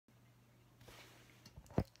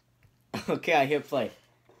Okay, I hit play.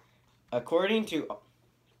 According to...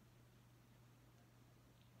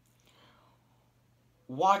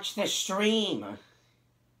 Watch the stream!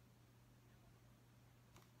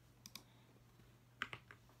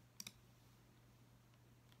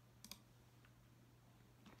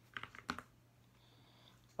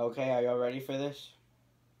 Okay, are y'all ready for this?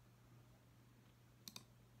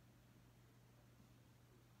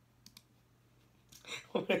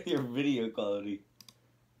 What is your video quality?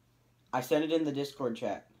 I sent it in the Discord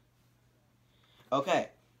chat. Okay.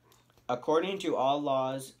 According to all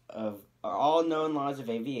known laws of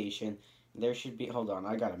aviation, there should be... Hold on,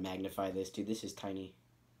 I gotta magnify this, dude. This is tiny.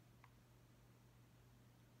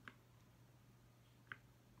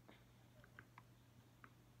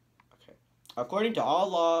 Okay. According to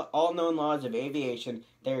all known laws of aviation,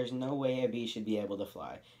 there is no way a bee should be able to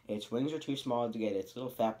fly. Its wings are too small to get its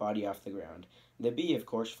little fat body off the ground. The bee, of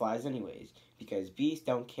course, flies anyways, because bees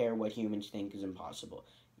don't care what humans think is impossible.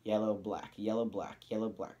 Yellow, black, yellow, black, yellow,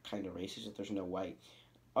 black. Kind of racist if there's no white.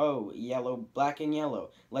 Oh, yellow, black, and yellow.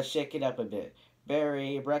 Let's shake it up a bit.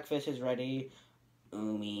 Barry, breakfast is ready.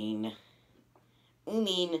 Oomin.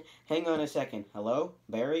 Hang on a second. Hello?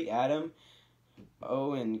 Barry? Adam?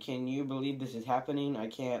 Oh, and can you believe this is happening? I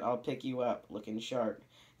can't. I'll pick you up. Looking sharp.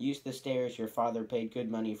 Use the stairs. Your father paid good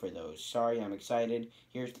money for those. Sorry, I'm excited.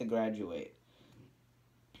 Here's the graduate.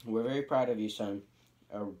 We're very proud of you, son.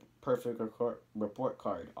 A perfect report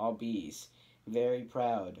card. All B's. Very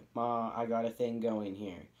proud. Ma, I got a thing going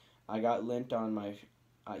here. I got lint on my...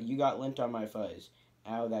 you got lint on my fuzz.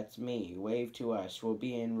 Ow, that's me. Wave to us. We'll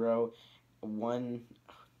be in row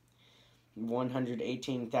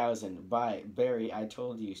 118,000. Bye. Barry, I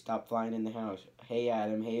told you. Stop flying in the house. Hey,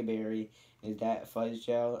 Adam. Hey, Barry. Is that fuzz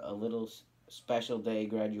gel? A little special day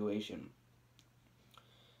graduation.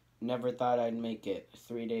 Never thought I'd make it.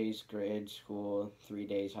 3 days grade school, 3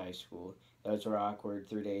 days high school. Those were awkward.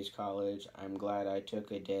 3 days college. I'm glad I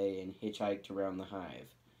took a day and hitchhiked around the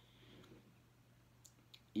hive.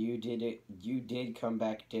 You did come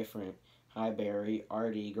back different. Hi, Barry.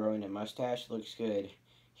 Artie, growing a mustache? Looks good.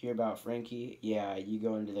 Hear about Frankie? Yeah, you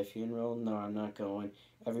going to the funeral? No, I'm not going.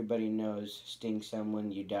 Everybody knows. Sting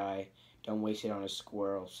someone, you die. Don't waste it on a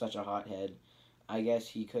squirrel. Such a hothead. I guess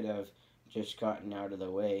he could have just gotten out of the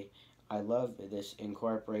way. I love this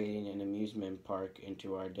incorporating an amusement park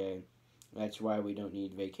into our day. That's why we don't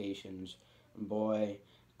need vacations. Boy,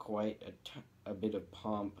 quite a bit of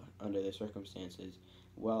pomp under the circumstances.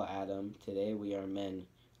 Well, Adam, today we are men.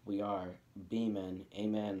 We are bee-men.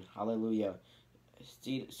 Amen. Hallelujah.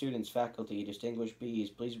 Students, faculty, distinguished bees,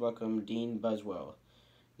 please welcome Dean Buswell.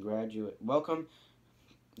 Welcome,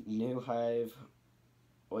 new hive,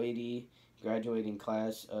 oidy, graduating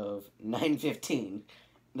class of 915.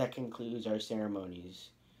 That concludes our ceremonies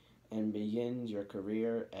and begins your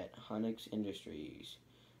career at Honix Industries.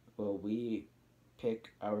 Will we pick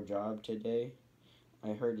our job today?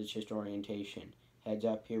 I heard it's just orientation. Heads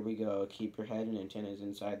up, here we go. Keep your head and antennas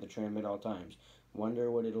inside the trim at all times. Wonder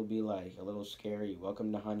what it'll be like. A little scary.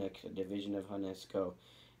 Welcome to Honix, a division of Honesco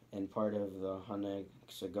and part of the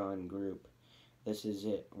Honexagon group. This is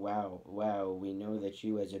it. Wow, we know that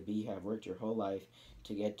you as a bee have worked your whole life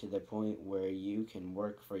to get to the point where you can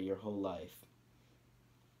work for your whole life.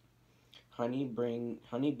 Honey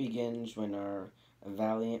begins when our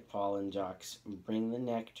valiant pollen jocks bring the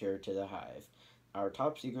nectar to the hive. Our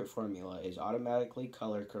top secret formula is automatically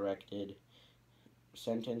color corrected,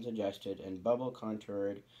 sentence adjusted, and bubble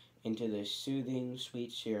contoured into this soothing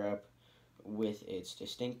sweet syrup with its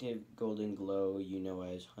distinctive golden glow you know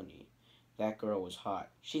as honey. That girl was hot.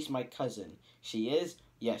 She's my cousin. She is?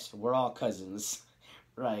 Yes, we're all cousins.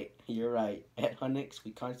 Right, you're right. At Honix, we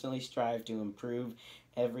constantly strive to improve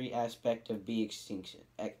every aspect of bee existence.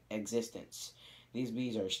 These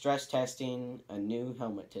bees are stress testing a new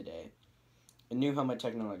helmet today. A new helmet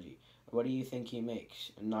technology. What do you think he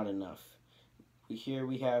makes? Not enough. Here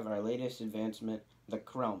we have our latest advancement, the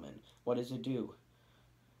Krellman. What does it do?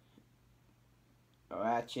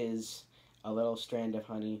 Latches a little strand of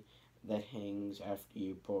honey that hangs after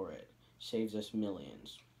you pour it. Saves us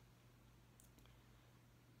millions.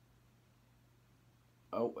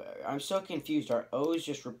 Oh, I'm so confused. Are O's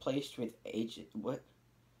just replaced with H? What?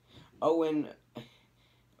 Oh, and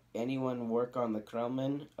anyone work on the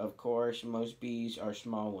Krellman? Of course, most bees are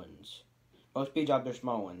small ones. Most bee jobs are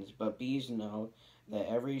small ones, but bees know that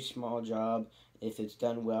every small job, if it's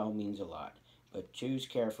done well, means a lot. But choose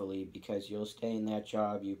carefully, because you'll stay in that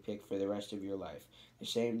job you pick for the rest of your life. The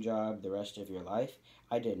same job the rest of your life?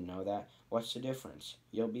 I didn't know that. What's the difference?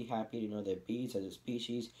 You'll be happy to know that bees as a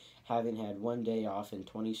species haven't had one day off in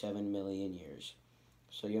 27 million years.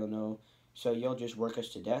 So you'll just work us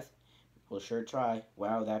to death? We'll sure try.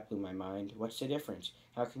 Wow, that blew my mind. What's the difference?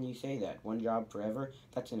 How can you say that? One job forever?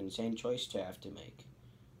 That's an insane choice to have to make.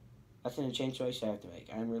 That's an insane choice to have to make.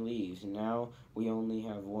 I'm relieved. Now we only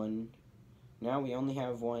have one. Now we only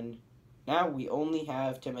have one. Now we only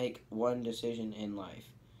have to make one decision in life.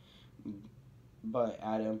 But,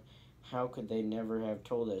 Adam, how could they never have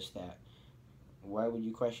told us that? Why would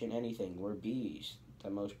you question anything? We're bees, the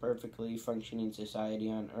most perfectly functioning society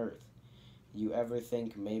on Earth. You ever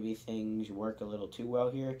think maybe things work a little too well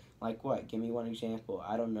here? Like what? Give me one example.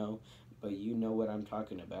 I don't know, but you know what I'm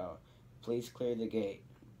talking about. Please clear the gate.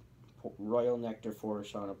 Royal nectar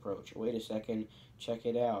forest on approach. Wait a second. Check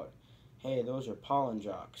it out. Hey, those are pollen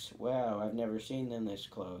jocks. Wow, I've never seen them this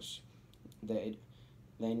close. They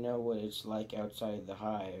they know what it's like outside the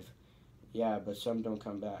hive. Yeah, but some don't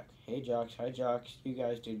come back. Hey, Jocks. Hi, Jocks. You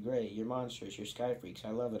guys did great. You're monsters. You're sky freaks. I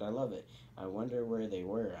love it. I love it. I wonder where they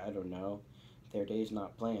were. I don't know. Their day's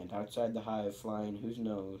not planned. Outside the hive, flying who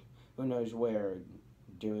knows where,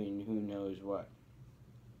 doing who knows what.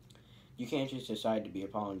 You can't just decide to be a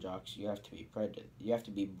pollen jocks. You have to be bred. You have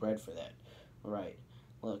to be bred for that. Right.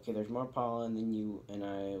 Look, there's more pollen than you and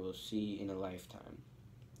I will see in a lifetime.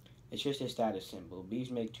 It's just a status symbol. Bees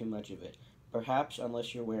make too much of it. Perhaps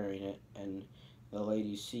unless you're wearing it and the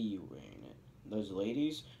ladies see you wearing it. Those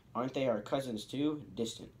ladies, aren't they our cousins too?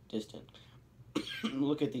 Distant, distant.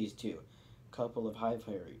 Look at these two. Couple of hive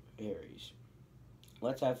Harrys.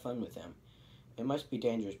 Let's have fun with them. It must be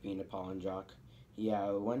dangerous being a pollen jock.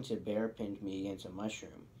 Yeah, once a bear pinned me against a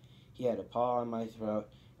mushroom. He had a paw on my throat,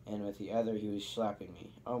 and with the other he was slapping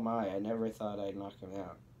me. Oh my, I never thought I'd knock him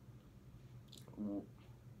out.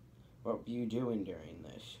 What were you doing during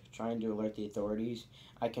this? Trying to alert the authorities?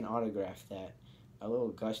 I can autograph that. A little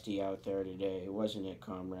gusty out there today, wasn't it,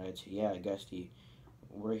 comrades? Yeah, gusty.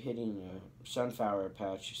 We're hitting a sunflower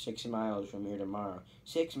patch 6 miles from here tomorrow.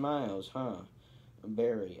 6 miles, huh?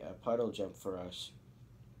 Barry, a puddle jump for us.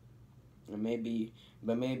 Maybe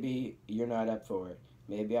you're not up for it.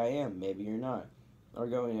 Maybe I am, maybe you're not. We're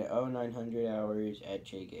going at 0900 hours at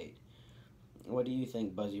J-Gate. What do you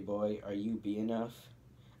think, Buzzy Boy? Are you B enough?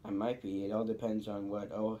 I might be. It all depends on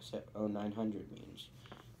what 0900 means.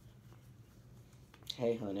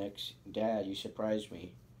 Hey, Hunix. Dad, you surprised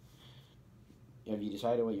me. Have you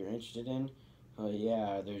decided what you're interested in? Oh,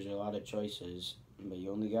 yeah, there's a lot of choices, but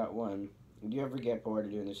you only got one. Do you ever get bored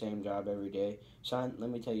of doing the same job every day? Son, let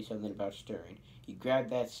me tell you something about stirring. You grab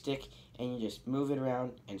that stick and you just move it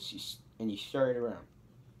around and you stir it around.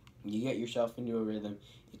 You get yourself into a rhythm.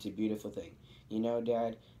 It's a beautiful thing. You know,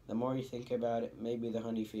 Dad, the more you think about it, maybe the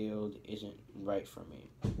honey field isn't right for me.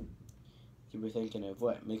 You were thinking of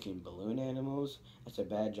what? Making balloon animals? That's a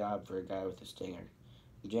bad job for a guy with a stinger.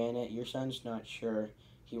 Janet, your son's not sure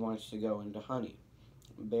he wants to go into honey.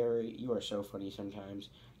 Barry, you are so funny sometimes.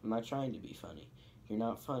 I'm not trying to be funny. You're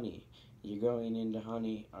not funny. You're going into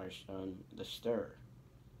honey, our son, the stir.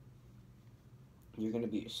 You're going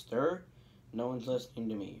to be a stir? No one's listening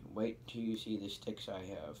to me. Wait till you see the sticks I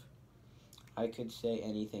have. I could say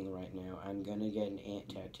anything right now. I'm going to get an ant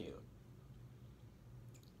tattoo.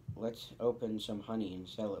 Let's open some honey and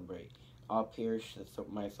celebrate. I'll pierce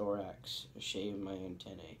my thorax, shave my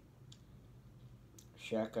antennae.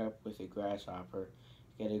 Shack up with a grasshopper,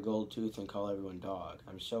 get a gold tooth and call everyone dog.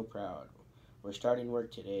 I'm so proud. We're starting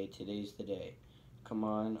work today. Today's the day. Come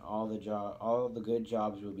on, all the good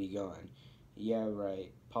jobs will be gone. Yeah,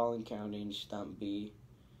 right. Pollen counting, stump bee,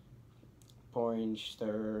 pouring,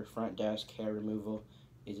 stir, front desk, hair removal.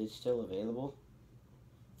 Is it still available?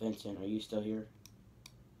 Vincent, are you still here?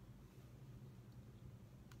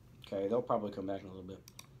 Okay, they'll probably come back in a little bit.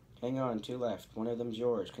 Hang on, 2 left. One of them's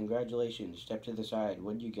yours. Congratulations. Step to the side.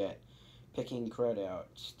 What'd you get? Picking crud out.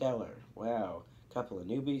 Stellar. Wow. Couple of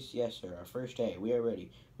newbies? Yes, sir. Our first day. We are ready.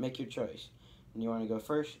 Make your choice. And you want to go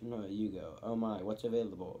first? No, you go. Oh my, what's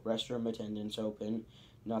available? Restroom attendants open.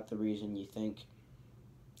 Not the reason you think.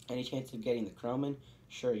 Any chance of getting the Croman?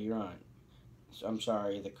 Sure, you're on. I'm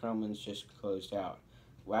sorry, the Croman's just closed out.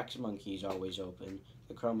 Wax Monkey's always open.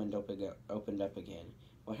 The Croman opened up again.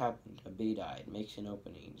 What happened? A bee died. Makes an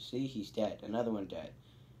opening. See, he's dead. Another one dead.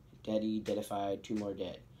 Deady, deadified, 2 more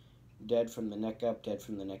dead. Dead from the neck up, dead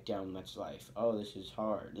from the neck down. That's life. Oh, this is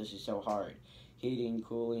hard. This is so hard. Heating,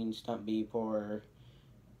 cooling, stump bee, pourer,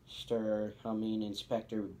 stir, humming,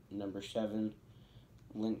 inspector number 7,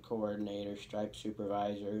 lint coordinator, stripe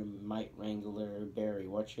supervisor, mite wrangler, Barry.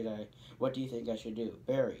 What do you think I should do?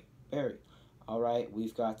 Barry. All right,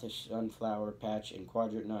 we've got the sunflower patch in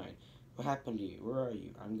quadrant 9. What happened to you? Where are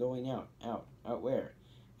you? I'm going out. Out where?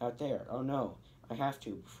 Out there. Oh no, I have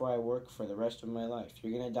to before I work for the rest of my life.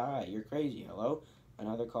 You're gonna die. You're crazy. Hello?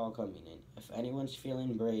 Another call coming in. If anyone's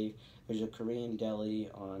feeling brave, there's a Korean deli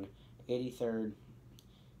on 83rd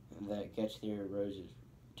that gets their roses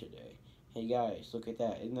today. Hey guys, look at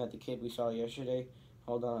that. Isn't that the kid we saw yesterday?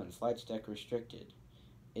 Hold on, flights deck restricted.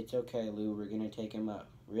 It's okay, Lou, we're gonna take him up.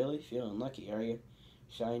 Really? Feeling lucky, are you?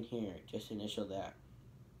 Sign here, just initial that.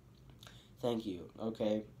 Thank you.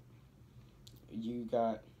 Okay, you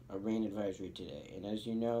got a rain advisory today, and as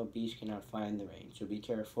you know, bees cannot fly in the rain, so be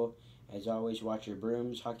careful. As always, watch your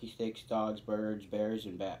brooms, hockey sticks, dogs, birds, bears,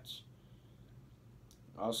 and bats.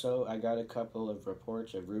 Also, I got a couple of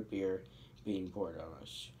reports of root beer being poured on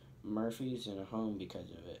us. Murphy's in a home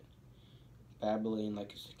because of it, babbling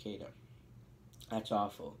like a cicada. That's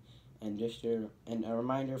awful. And a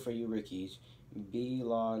reminder for you rookies, bee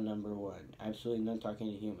law number 1, absolutely no talking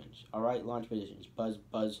to humans. Alright, launch positions. Buzz,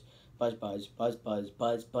 buzz, buzz, buzz, buzz, buzz,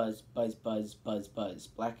 buzz, buzz, buzz, buzz, buzz, buzz.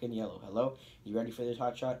 Black and yellow. Hello? You ready for this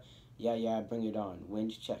hot shot? Yeah, bring it on.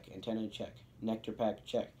 Wings check. Antenna check. Nectar pack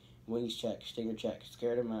check. Wings check. Stinger check.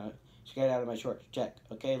 Scared out of my shorts. Check.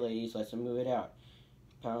 Okay, ladies, let's move it out.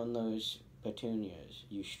 Pound those petunias,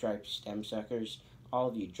 you striped stem suckers. All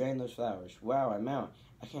of you, drain those flowers. Wow, I'm out.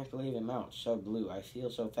 I can't believe I'm out. So blue. I feel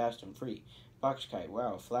so fast and free. Box kite.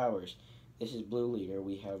 Wow, flowers. This is Blue Leader.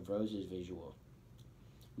 We have roses visual.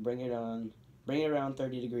 Bring it on. Bring it around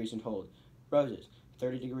 30 degrees and hold. Roses.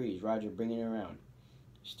 30 degrees. Roger, bring it around.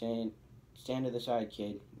 Stand to the side,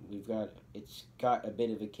 kid. It's got a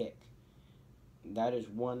bit of a kick. That is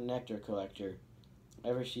one nectar collector.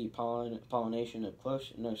 Ever see pollination up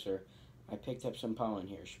close? No, sir. I picked up some pollen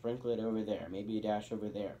here. Sprinkle it over there. Maybe a dash over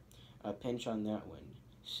there. A pinch on that one.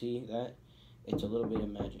 See that? It's a little bit of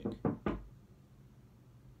magic.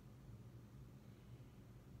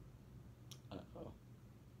 Uh-oh.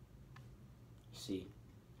 See?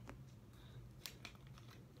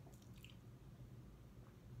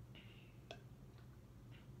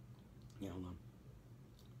 Yeah, hold on.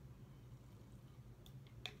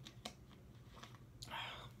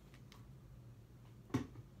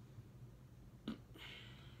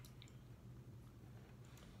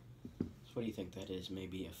 So what do you think that is?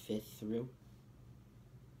 Maybe a fifth through?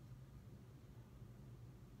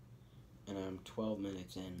 And I'm 12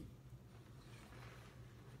 minutes in.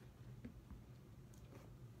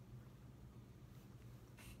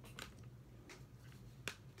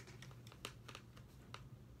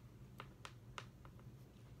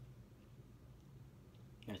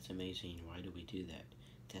 That's amazing. Why do we do that?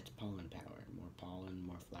 That's pollen power. More pollen,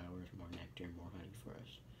 more flowers, more nectar, more honey for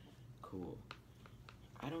us. Cool.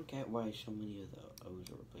 I don't get why so many of the O's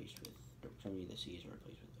are replaced with, or so many of the C's are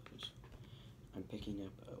replaced with O's. I'm picking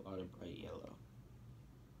up a lot of bright yellow.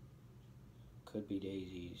 Could be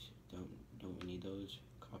daisies. Don't we need those?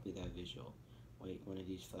 Copy that visual. Wait, one of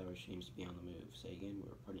these flowers seems to be on the move. Say again,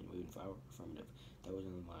 we're putting mood and flower. Affirmative. That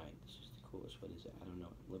wasn't a lie. This is the coolest. What is it? I don't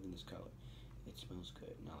know. I'm loving this color. It smells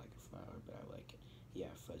good. Not like a flower, but I like it.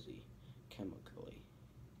 Yeah, fuzzy. Chemically.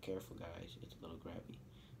 Careful, guys. It's a little grabby.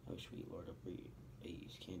 Oh, sweet Lord of Bees.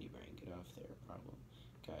 Candy brain. Get off there. Problem.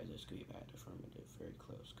 Guys, let's go bad. Affirmative. Very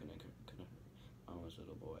close. Gonna hurt. Almost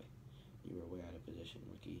little boy. You were way out of position,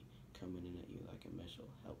 rookie. Coming in at you like a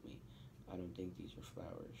missile. Help me. I don't think these are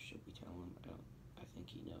flowers. Should we tell him? I think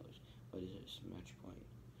he knows. What is this? Match point.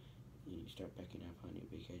 You start pecking up honey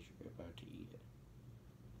because you're about to eat it.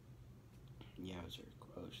 Yowzer,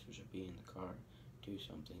 gross. There's a bee in the car. Do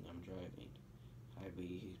something. I'm driving. Hi,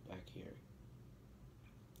 bee. He's back here.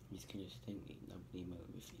 He's gonna sting me. Nobody move.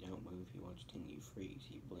 If you don't move, he won't sting you. Freeze.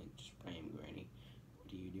 He blinked. Spray him, Granny.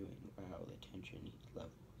 What are you doing? Wow, the tension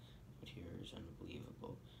level. But here is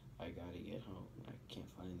unbelievable. I gotta get home. I can't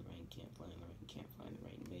fly in the rain. Can't fly in the rain. Can't fly in the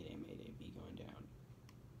rain. Mayday, mayday. Bee going down.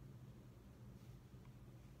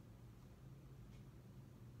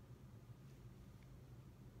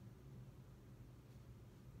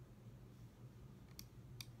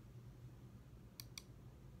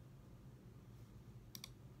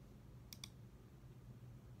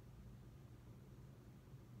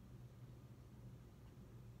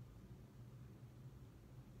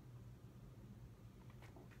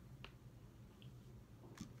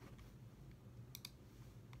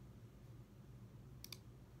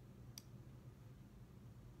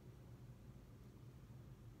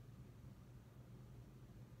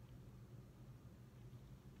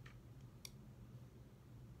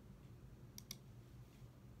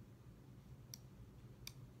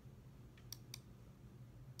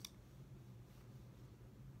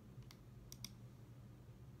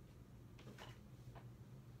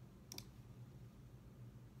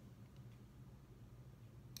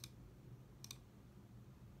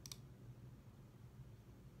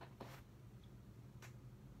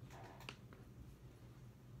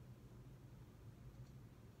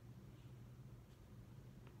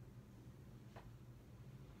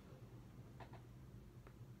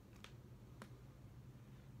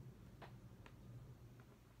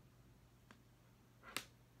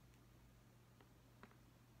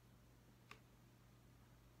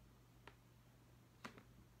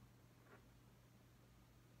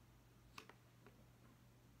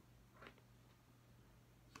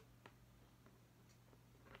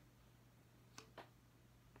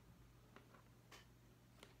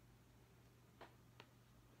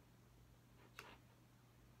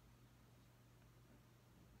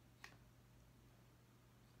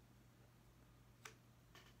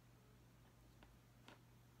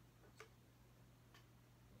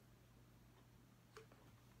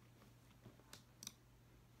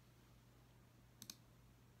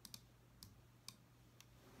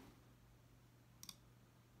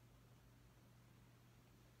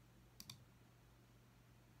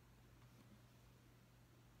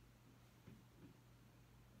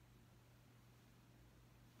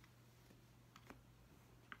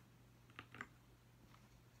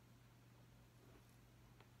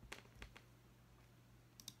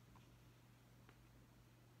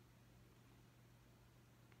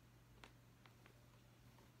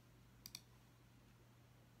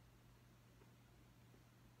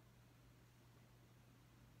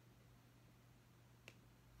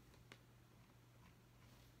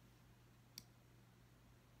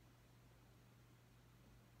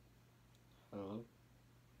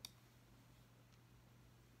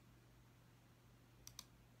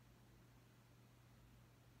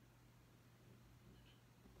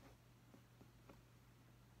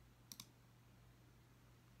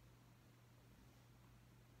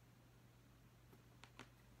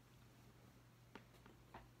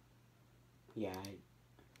 Yeah,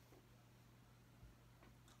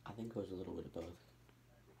 I think it was a little bit of both.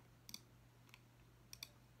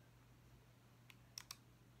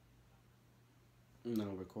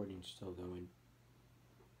 No, recording's still going.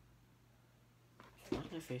 Why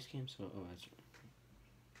is my face cam so... Oh, that's...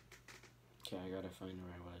 Okay, I gotta find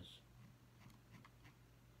where I was.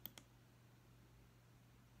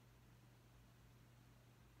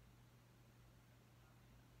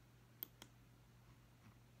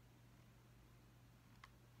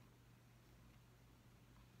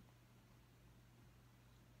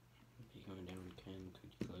 Be going down. Ken,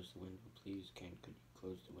 could you close the window, please? Ken, could you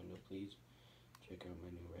close the window, please? Check out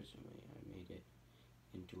my new resume. I made it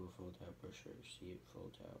into a fold-out brochure. See it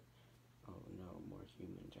fold out. Oh no, more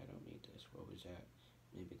humans. I don't need this. What was that?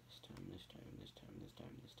 Maybe this time, this time, this time, this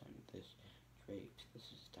time, this time, this. Great. This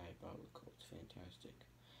is diabolical. It's fantastic.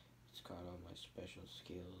 It's got all my special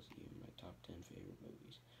skills, even my top 10 favorite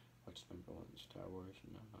movies. What's number one? Star Wars?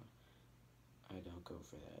 Nah, I don't go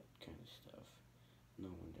for that kind of stuff.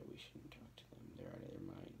 No wonder we shouldn't talk to them. They're out of their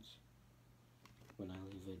minds. When I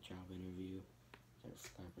leave a job interview, they're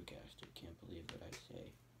flabbergasted. Can't believe what I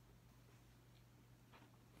say.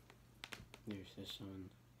 There's the sun.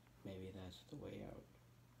 Maybe that's the way out.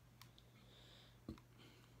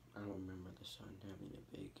 I don't remember the sun having a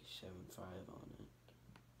big 7.5 on it.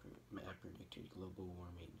 I predicted global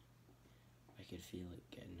warming. I could feel it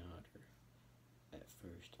getting hotter. At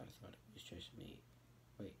first, I thought it was just me.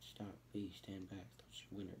 Wait, stop, please, stand back. Those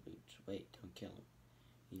are winter boots. Wait, don't kill him.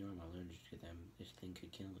 You know I'm allergic to them. This thing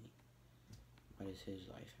could kill me. Why does his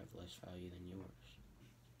life have less value than yours?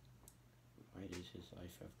 Why does his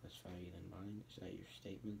life have less value than mine? Is that your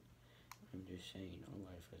statement? I'm just saying, all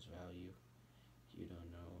life has value. You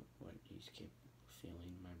don't know what he's capable of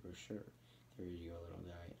feeling. My brochure. There you go, little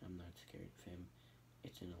guy. I'm not scared of him.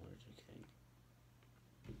 It's an allergic thing.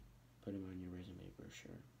 Put him on your resume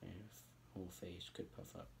brochure. My whole face could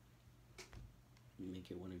puff up.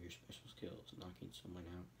 Make it one of your special skills. Knocking someone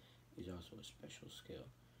out is also a special skill.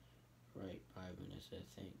 Right, bye, Vanessa.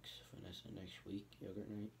 Thanks. Vanessa, next week,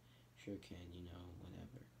 yogurt night? Sure can, you know,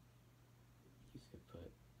 whatever. You could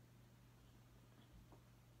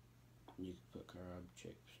put carb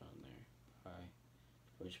chips on there. Bye.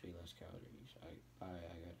 Supposed to be less calories. Bye,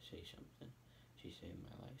 I gotta say something. She saved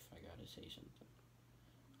my life. I gotta say something.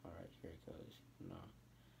 Alright, here it goes. Nah.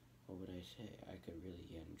 What would I say? I could really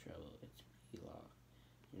get in trouble. It's law.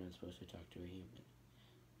 You're not supposed to talk to a human.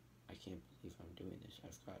 I can't believe I'm doing this.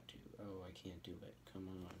 I've got to. Oh, I can't do it. Come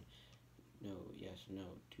on. No, yes,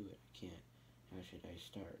 no, do it. I can't. How should I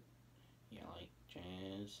start? Yeah, like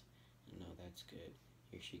jazz? No, that's good.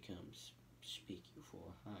 Here she comes. Speak, you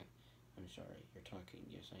fool. Hi. I'm sorry. You're talking.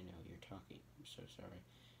 Yes, I know. You're talking. I'm so sorry.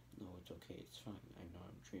 No, it's okay. It's fine. I know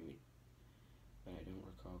I'm dreaming. But I don't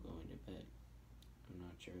recall going to bed. I'm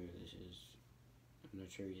not sure this is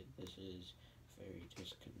very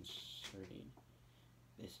disconcerting.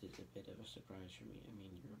 This is a bit of a surprise for me. I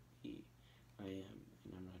mean, you're a bee. I am,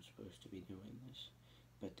 and I'm not supposed to be doing this.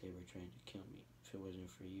 But they were trying to kill me. If it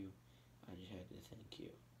wasn't for you, I just had to thank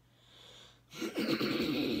you.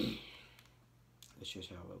 That's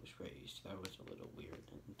just how I was raised. That was a little weird.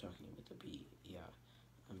 I'm talking with a bee. Yeah,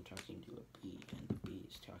 I'm talking to a bee, and the bee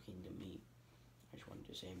is talking to me. I just wanted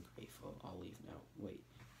to say I'm grateful. I'll leave now. Wait,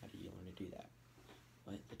 how did you learn to do that?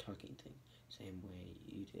 What? The talking thing. Same way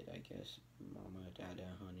you did, I guess. Mama, Dada,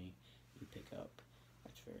 honey, you pick up.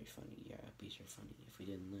 That's very funny. Yeah, bees are funny. If we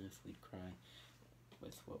didn't live, we'd cry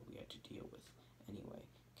with what we had to deal with. Anyway,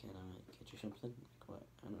 can I get you something? Like what?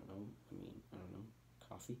 I don't know. I don't know.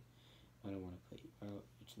 Coffee? I don't want to put you out.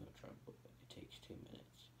 It's no trouble. It takes 2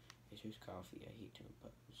 minutes. It's just coffee. I hate to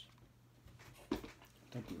impose.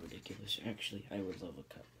 That'd be ridiculous. Actually, I would love a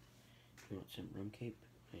cup. You want some rum cape?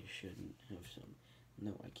 I shouldn't have some.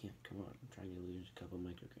 No, I can't. Come on. I'm trying to lose a couple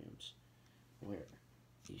micrograms. Where?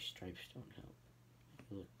 These stripes don't help.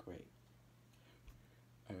 You look great.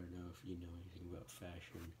 I don't know if you know anything about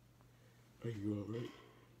fashion. Are you alright?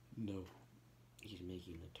 No. He's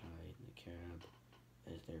making the tie in the cab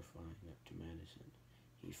as they're flying up to Madison.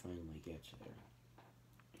 He finally gets there.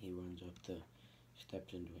 He runs up the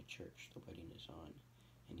steps into a church. The wedding is on.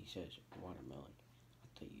 And he says, watermelon. I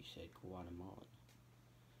thought you said Guatemalan.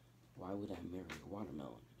 Why would I marry a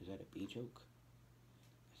watermelon? Is that a bee joke?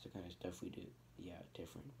 That's the kind of stuff we do. Yeah,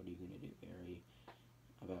 different. What are you going to do, Barry?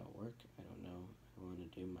 About work? I don't know. I want to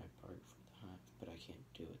do my part for the hive, but I can't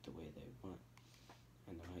do it the way they want.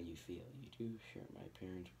 I know how you feel. You do? Sure. My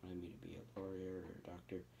parents wanted me to be a lawyer or a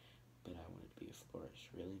doctor, but I wanted to be a florist.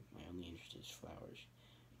 Really? My only interest is flowers.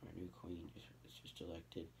 Our new queen was just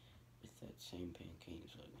elected, with that same pancake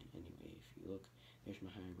slogan. Anyway, if you look, there's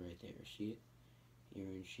my hive right there. See it?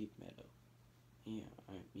 You're in Sheep Meadow. Yeah,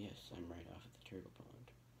 yes, I'm right off at the turtle pond.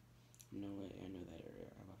 No way, I know that area.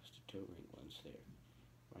 I lost a toe ring once there.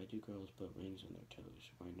 Why do girls put rings on their toes?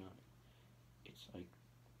 Why not? It's like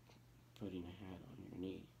putting a hat on your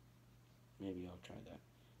knee. Maybe I'll try that.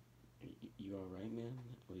 You alright, man?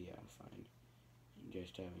 Oh yeah, fine. I'm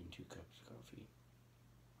just having 2 cups of coffee.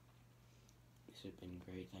 This has been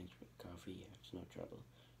great. Thanks for the coffee. Yeah, it's no trouble.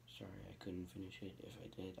 Sorry I couldn't finish it. If I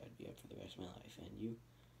did, I'd be up for the rest of my life. And you?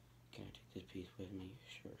 Can I take this piece with me?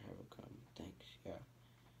 Sure, have a come. Thanks, yeah.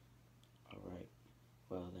 Alright.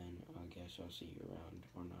 Well then, I guess I'll see you around,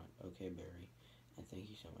 or not. Okay, Barry. And thank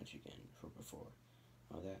you so much again for before.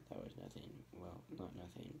 Oh, that was nothing. Well, not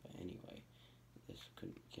nothing, but anyway. This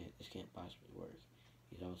can't possibly work.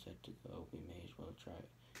 He's all set to go. We may as well try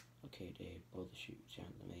it. Okay, Dave, pull the chute.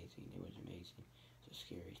 Sounds amazing. It was amazing. It's the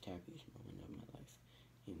scariest, happiest moment of my life.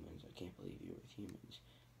 Humans, I can't believe you were with humans.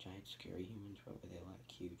 Giant, scary humans, what were they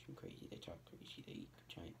like? Huge and crazy. They talk crazy. They eat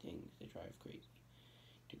giant things. They drive crazy.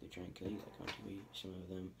 Do they try and kill you like on TV? Some of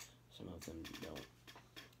them don't.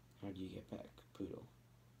 How do you get back, Poodle?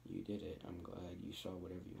 You did it. I'm glad you saw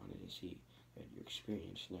whatever you wanted to see. You had your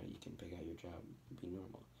experience. Now you can pick out your job and be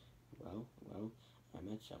normal. Well, I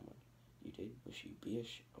met someone. You did? Was she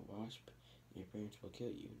a wasp? Your parents will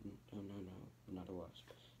kill you. No, I'm not a wasp.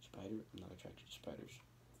 Spider? I'm not attracted to spiders.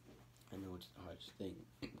 I know it's the hardest thing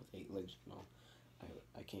with 8 legs and all.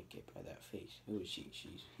 I can't get by that face. Who is she?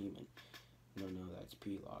 She's human. No, that's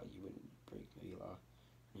P-Law. You wouldn't break P-Law.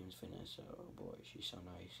 Her name's Vanessa. Oh boy, she's so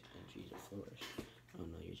nice. And she's a florist. Oh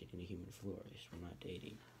no, you're dating a human florist. We're not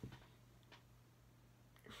dating.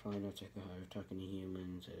 You're fine outside the hive talking to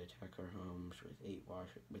humans that attack our homes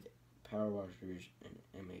with power washers and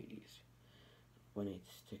M80s. 1/8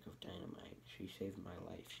 stick of dynamite. She saved my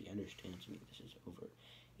life. She understands me. This is over.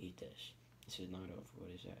 Eat this. This is not over.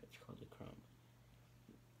 What is that? It's called a crumb.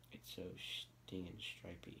 It's so stinging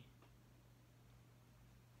stripy.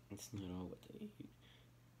 It's not all what they eat.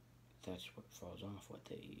 That's what falls off what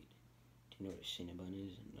they eat. Do you know what a cinnabon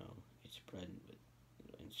is? No. It's bread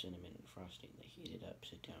and cinnamon and frosting. They heat it up,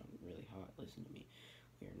 sit down, really hot. Listen to me.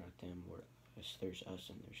 We are not them, we're us. There's us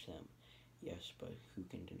and there's them. Yes, but who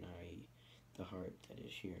can deny the heart that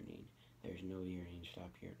is yearning? There's no yearning.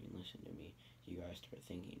 Stop yearning. Listen to me. You guys start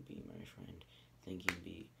thinking, be my friend. Thinking,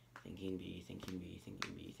 be. Thinking, be. Thinking, be.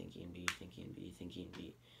 Thinking, be. Thinking, be. Thinking, be. Thinking,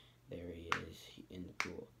 be. There he is in the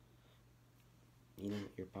pool. You know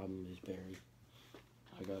what your problem is, Barry?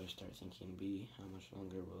 I gotta start thinking, B, how much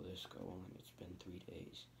longer will this go on? It's been 3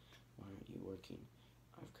 days. Why aren't you working?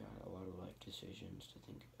 I've got a lot of life decisions to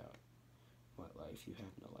think about. What life? You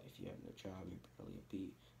have no life. You have no job. You're barely a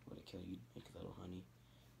bee. Would it kill you to make a little honey?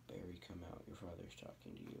 Barry, come out. Your father's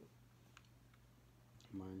talking to you.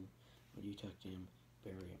 Martin, would you talk to him?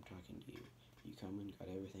 Barry, I'm talking to you. You coming?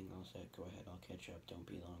 Got everything all set? Go ahead, I'll catch up. Don't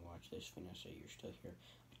be long. Watch this. Vanessa, you're still here.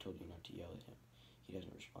 I told you not to yell at him. He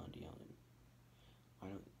doesn't respond to yelling.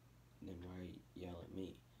 Then why yell at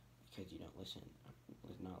me? Because you don't listen.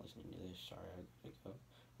 I'm not listening to this. Sorry, I gotta go.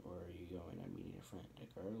 Or are you going? I'm meeting a friend. A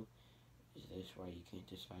girl? Is this why you can't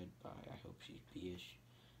decide? Bye. I hope she's B-ish.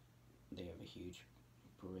 They have a huge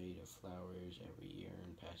parade of flowers every year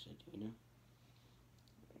in Pasadena.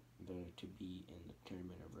 To be in the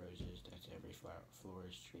tournament of roses, that's every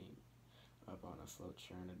florist dream. Up on a float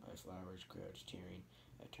surrounded by flowers, crowds cheering.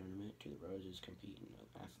 A tournament? Do the roses compete in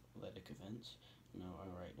athletic events? No,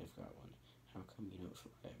 alright, I've got one. How come you don't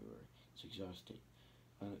fly everywhere? It's exhausting.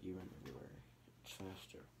 Why don't you run everywhere? It's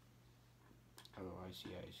faster. Oh, I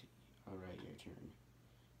see. Alright, your turn.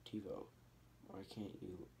 TiVo. Why can't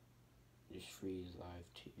you just freeze live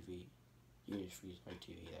TV? You just freeze live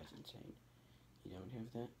TV, that's insane. You don't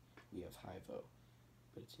have that? We have HIVO.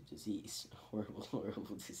 But it's a disease. A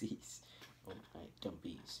horrible disease. Oh my, dumb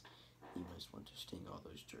bees. You must want to sting all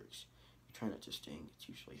those jerks. You try not to sting, it's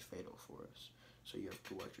usually fatal for us. So you have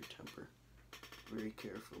to watch your temper. Very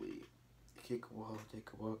carefully. Kick a wall, take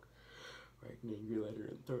a walk, write an angry letter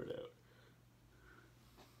and throw it out.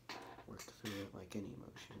 Work through it like any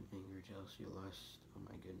emotion. Anger, jealousy, lust. Oh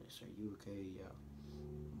my goodness, are you okay? Yeah.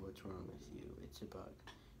 What's wrong with you? It's a bug.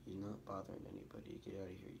 He's not bothering anybody. Get out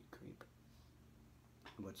of here, you creep.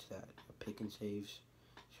 What's that? A pick and saves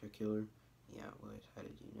circular? Yeah, it was. How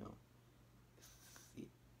did you know?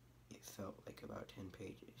 It felt like about 10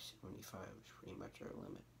 pages. 75 was pretty much our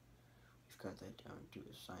limit. We've got that down to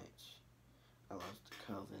a science. I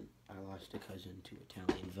lost a cousin to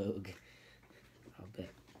Italian Vogue. I'll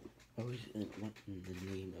bet. What in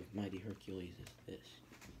the name of Mighty Hercules is this?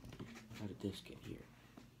 How did this get here?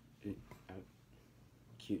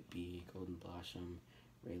 cute bee, golden blossom,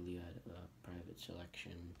 Rayleigh, private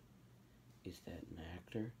selection. Is that an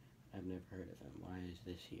actor? I've never heard of him. Why is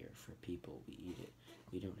this here? For people, we eat it.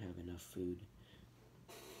 We don't have enough food.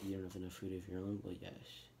 You don't have enough food of your own? Well, yes.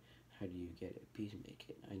 How do you get it? Bees make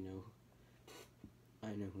it. I know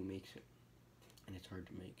who makes it. And it's hard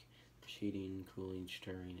to make. There's heating, cooling,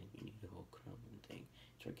 stirring, and you need the whole crumb thing.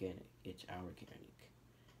 It's organic. It's organic.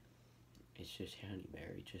 It's just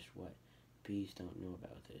honeyberry. Just what? Bees don't know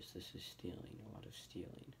about this. This is stealing. A lot of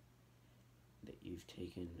stealing. That you've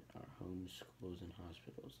taken our homes, schools, and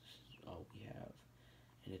hospitals. This is all we have.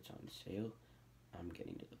 And it's on sale. I'm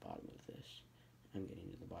getting to the bottom of this. I'm getting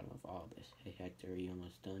to the bottom of all this. Hey Hector, are you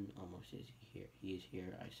almost done? Almost. Is he here? He is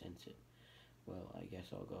here. I sense it. Well, I guess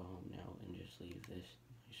I'll go home now and just leave this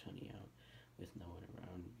nice honey out with no one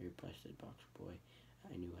around. You're busted, box boy.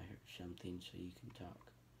 I knew I heard something, so you can talk.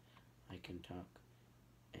 I can talk,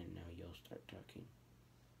 and now you'll start talking.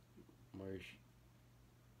 Where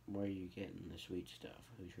are you getting the sweet stuff?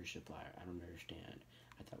 Who's your supplier? I don't understand.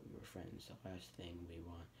 I thought we were friends. The last thing we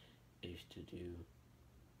want is to do.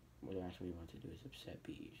 Well, the last thing we want to do is upset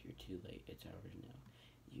bees. You're too late. It's ours now.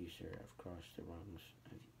 You, sir, have crossed the wrong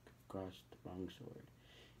sword.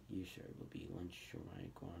 You, sir, will be lunch for my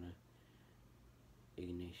iguana,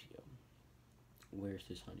 Ignacio. Where's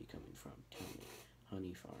this honey coming from? Tell me.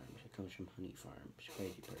 Honey farms. It comes from honey farms.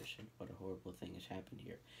 Crazy person. What a horrible thing has happened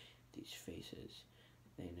here. These faces.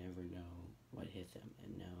 They never know what hit them,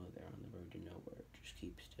 and now they're on the road to nowhere. Just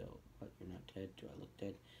keep still. What, you're not dead? Do I look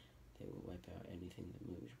dead? They will wipe out anything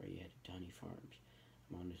that moves. Where you headed? To honey farms.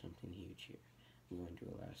 I'm onto something huge here. I'm going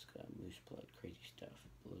to Alaska. Moose blood. Crazy stuff.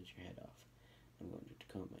 It blows your head off. I'm going to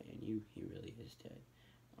Tacoma, and he really is dead.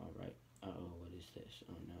 Alright. Uh-oh, what is this?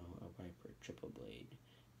 Oh no, a viper. Triple blade.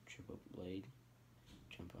 Triple blade?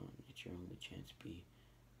 Jump on. It's your only chance, B.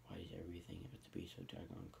 Why does everything have to be so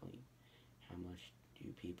doggone clean? How much do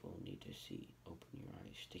people need to see? Open your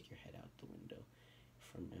eyes. Stick your head out the window.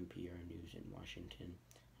 From NPR News in Washington,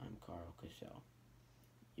 I'm Carl Cassell.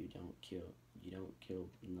 You don't kill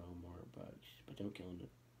no more bugs. But don't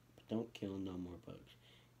kill no more bugs.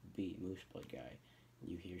 B, moose blood guy.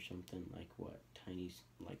 You hear something like what? Tiny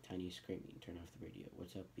screaming. Turn off the radio.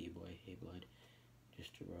 What's up, B-boy? Hey, blood.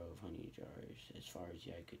 Just a row of honey jars. As far as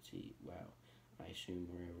the eye could see. Wow. I assume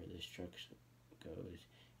wherever this truck goes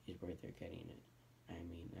is where they're getting it. I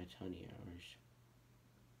mean, that's honey hours.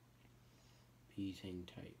 Bees hang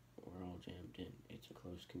tight. We're all jammed in. It's a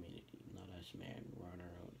close community. Not us, man. We're on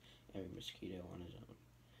our own. Every mosquito on his own.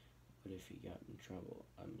 What if he got in trouble?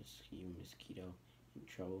 Mosquito in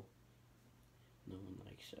trouble? No one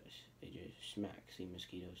likes us. They just smack. See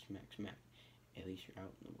mosquitoes? Smack, smack. At least you're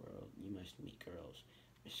out in the world. You must meet girls.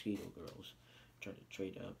 Mosquito girls. Try to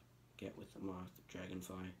trade up. Get with the moth, the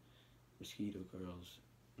dragonfly. Mosquito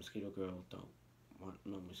girl don't want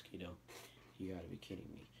no mosquito. You gotta be kidding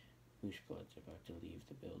me. Moose blood's about to leave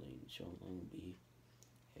the building. So long, B.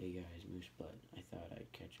 Hey guys, moose blood. I thought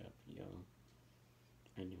I'd catch up, y'all.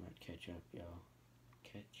 I knew I'd catch up, y'all.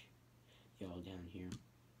 Catch y'all down here.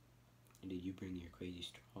 Did you bring your crazy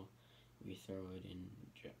straw? We throw it in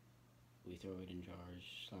jars,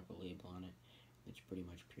 slap a label on it. It's pretty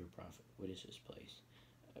much pure profit. What is this place?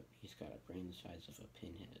 He's got a brain the size of a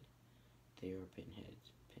pinhead. They are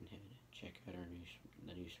pinheads. Pinhead. Check out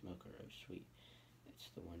the new smoker of sweet.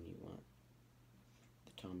 It's the one you want.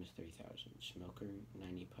 The Thomas 3000. Smoker,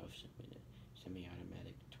 90 puffs a minute.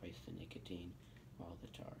 Semi-automatic, twice the nicotine, all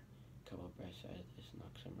the tar. Couple breaths out of this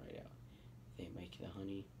knocks them right out. They make the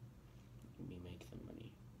honey, we make the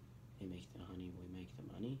money. They make the honey, we make the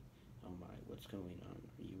money? Oh my, what's going on?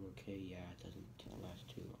 Are you okay? Yeah, it doesn't last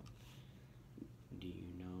too long. Do you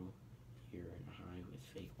know you're in a hive with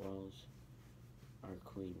fake walls? Our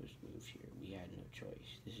queen was moved here. We had no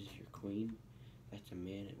choice. This is your queen? That's a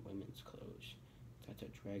man in women's clothes. That's a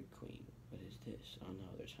drag queen. What is this? Oh no,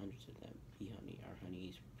 there's hundreds of them. Bee honey. Our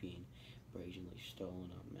honeys were being brazenly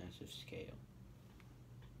stolen on a massive scale.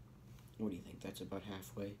 What do you think? That's about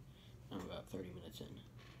halfway? I'm about 30 minutes in.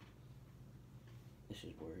 This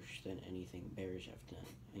is worse than anything bears have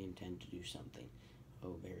done. I intend to do something.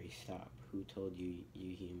 Oh, Barry, stop. Who told you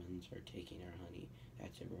you humans are taking our honey?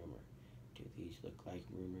 That's a rumor. Do these look like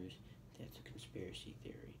rumors? That's a conspiracy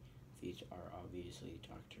theory. These are obviously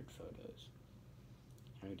doctored photos.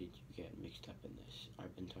 How did you get mixed up in this?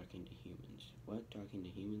 I've been talking to humans. What? Talking to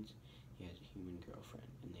humans? He has a human girlfriend,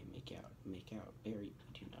 and they make out. Make out? Barry, we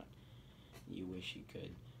do not. You wish you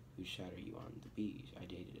could. Whose side are you on? The bees. I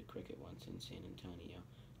dated a cricket once in San Antonio.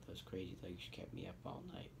 Those crazy legs kept me up all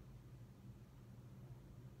night.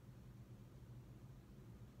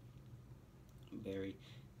 Barry,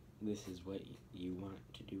 this is what you want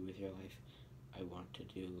to do with your life. I want to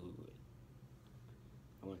do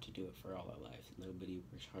it for all our lives. Nobody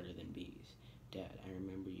works harder than bees. Dad, I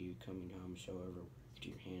remember you coming home so overworked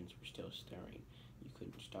your hands were still stirring. You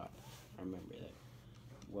couldn't stop. I remember that.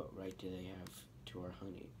 What right do they have to our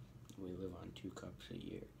honey? We live on 2 cups a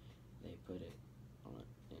year. They put it on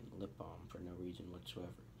in lip balm for no reason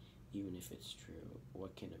whatsoever. Even if it's true,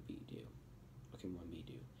 what can a bee do? What can one bee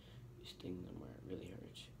do? Sting them where it really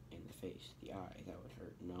hurts. In the face, the eye, that would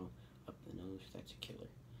hurt. No, up the nose, that's a killer.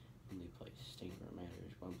 Only place, sting where it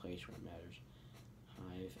matters. One place where it matters.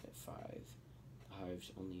 Hive at 5. The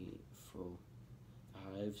hive's only full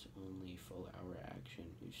hour action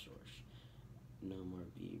news source. No more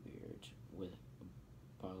bee beards with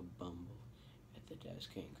Bubbo at the desk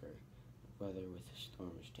anchor. Weather with a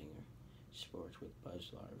storm stinger. Sports with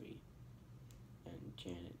buzz larvae and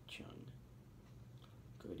Janet Chung.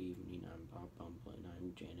 Good evening, I'm Bob Bumble and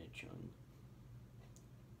I'm Janet Chung.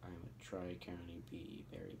 I'm a Tri-County bee,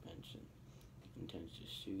 Barry Benson. Intends to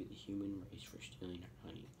sue the human race for stealing our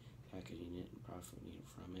honey, packaging it and profiting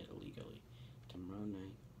from it illegally. Tomorrow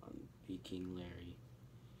night on B. Larry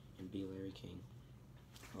King,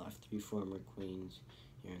 I'll have 3 former queens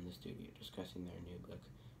here in the studio discussing their new book,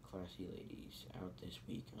 Classy Ladies, out this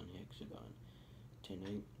week on Hexagon.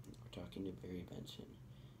 Tonight, we're talking to Barry Benson.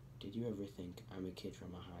 Did you ever think, I'm a kid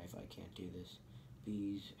from a hive, I can't do this?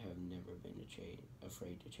 Bees have never been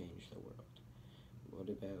afraid to change the world. What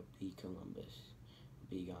about B. Columbus,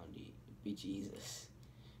 B. Gandhi, B. Jesus?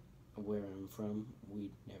 Where I'm from,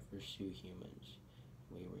 we'd never sue humans.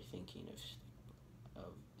 We were thinking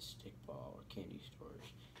of stickball or candy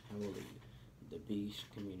stores. How will you? The bee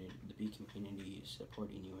community is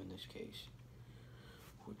supporting you in this case,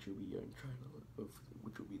 which will be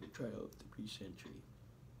the trial of the bee century.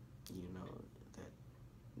 You know that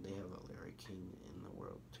they have a Larry King in the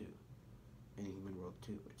world too, in the human world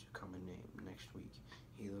too. It's a common name. Next week,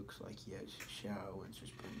 he looks like he has Shao and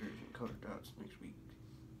suspenders and color dots. Next week,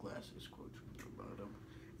 glasses, quotes from the bottom,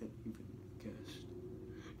 and even cast.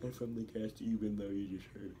 And from the cast, even though you just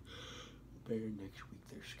heard Bear. Next week,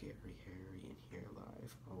 they're scary, hairy, and here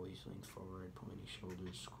live. Always lean forward, pointy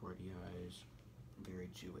shoulders, squirty eyes. Very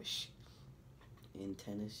Jewish. In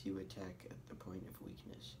tennis, you attack at the point of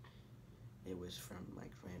weakness. It was from my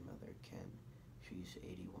grandmother, Ken. She's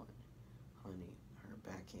 81. Honey, her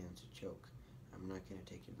backhand's a joke. I'm not going to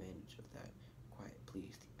take advantage of that. Quiet,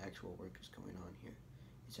 please. The actual work is going on here.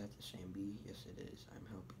 Is that the same bee? Yes, it is. I'm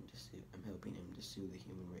helping him to sue the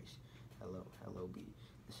human race. Hello, bee.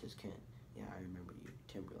 This is Ken. Yeah, I remember you.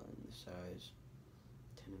 Timberland, the size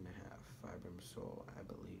 10.5. Vibram soul, I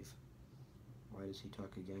believe. Why does he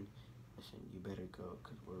talk again? Listen, you better go,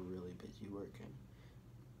 because we're really busy working.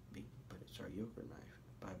 But it's our yogurt knife.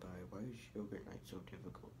 Bye-bye. Why is yogurt night so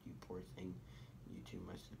difficult? You poor thing. You two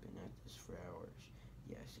must have been at this for hours.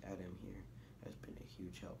 Yes, Adam here has been a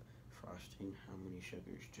huge help. Frosting, how many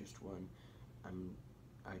sugars? Just one.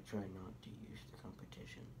 I try not to use the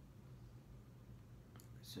competition.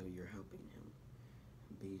 So you're helping him.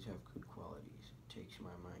 Bees have good qualities. It takes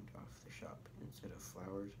my mind off the shop. Instead of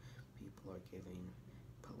flowers, people are giving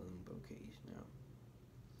balloon bouquets now.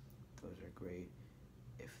 Those are great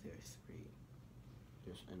if they're 3.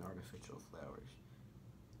 There's an artificial flowers.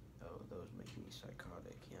 Oh, those make me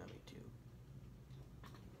psychotic. Yeah, me too.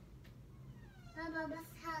 Baba,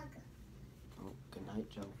 let's hug. Oh, good night,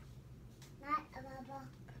 Joe. Night, Baba.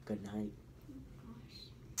 Good night. Gosh.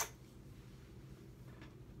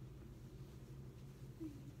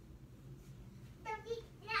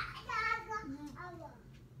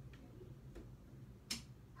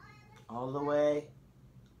 All the way.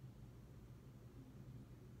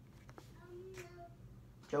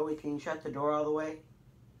 Joey, can you shut the door all the way?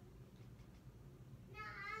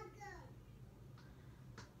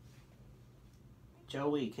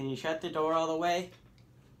 Joey, can you shut the door all the way?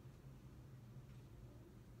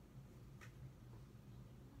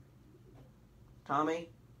 Tommy?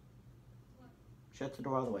 Shut the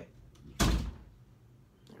door all the way.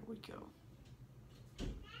 There we go.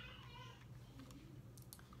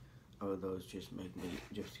 Oh, those just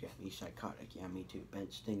get me psychotic. Yeah, me too.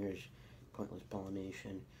 Bent stingers, pointless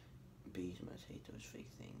pollination. Bees must hate those fake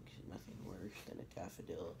things. Nothing worse than a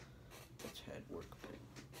daffodil that's had work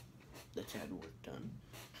done.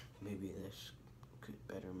 Maybe this could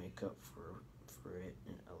better make up for it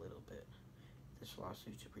in a little bit. This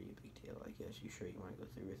lawsuit's a pretty big deal, I guess. You sure you want to go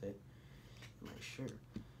through with it? Am I sure?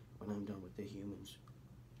 When I'm done with the humans,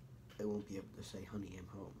 I won't be able to say, honey, I'm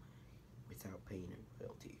home, without paying a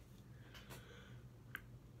royalty.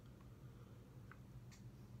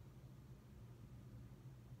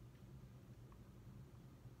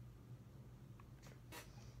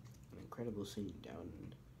 incredible scene down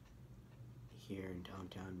here in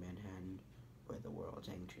downtown Manhattan, where the world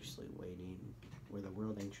anxiously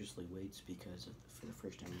waits because for the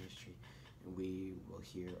first time in history, and we will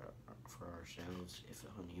hear for ourselves if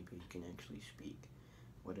a honeybee can actually speak.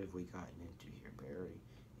 What have we gotten into here, Barry?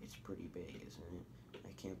 It's pretty big, isn't it?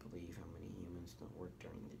 I can't believe how many humans don't work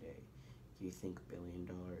during the day. Do you think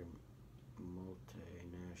billion-dollar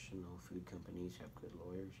multinational food companies have good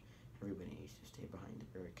lawyers? Everybody needs to stay behind the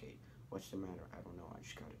barricade. What's the matter? I don't know. I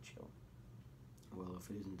just gotta chill. Well, if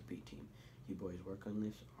it isn't the B team, you boys work on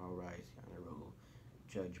this? All rise, the Honorable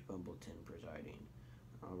Judge Bumbleton presiding.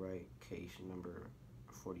 All right, case number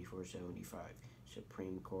 4475,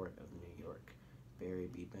 Supreme Court of New York. Barry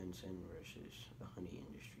B. Benson versus the honey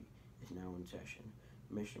industry is now in session.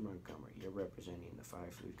 Mr. Montgomery, you're representing the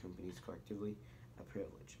 5 food companies collectively. A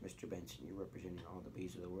privilege. Mr. Benson, you're representing all the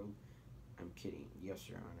bees of the world. I'm kidding. Yes,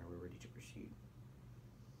 Your Honor, we're ready to proceed.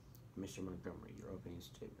 Mr. Montgomery, your opening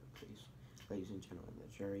statement, please. Ladies and gentlemen, the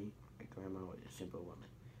jury, my grandma was a simple woman,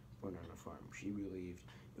 born on a farm. She believed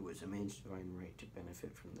it was a man's divine right to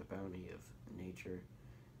benefit from the bounty of nature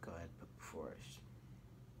God put before us.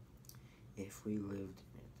 If we lived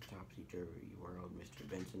in a topsy-turvy world, Mr.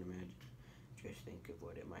 Benson imagined, just think of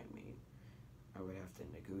what it might mean. I would have to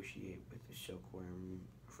negotiate with the silkworm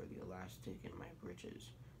for the elastic in my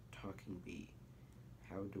breeches. Talking bee.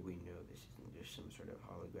 How do we know this isn't just some sort of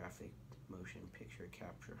holographic motion picture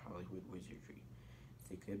capture Hollywood wizardry?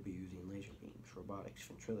 They could be using laser beams, robotics,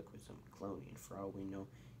 ventriloquism, cloning. For all we know,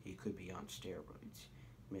 he could be on steroids.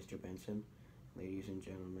 Mr. Benson, ladies and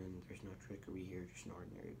gentlemen, there's no trickery here, just an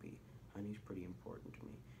ordinary bee. Honey's pretty important to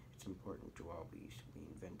me. It's important to all bees. We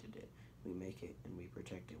invented it. We make it and we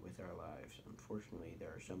protect it with our lives. Unfortunately,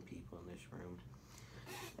 there are some people in this room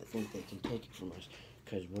that think they can take it from us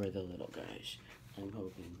because we're the little guys. I'm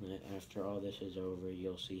hoping that after all this is over,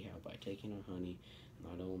 you'll see how by taking our honey,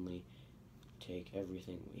 not only take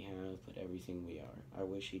everything we have, but everything we are. I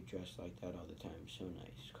wish he'd dress like that all the time. So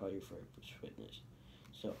nice. Call your first witness.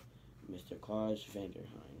 So, Mr. Claus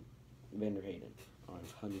Vanderhayden on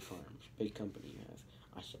Honey Farms. Big company you have.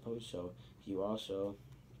 I suppose so. You also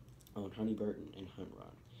own Honey Burton and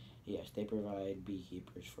Hunrod. Yes, they provide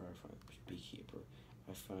beekeepers for our farms. Beekeeper.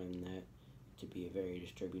 I find that to be a very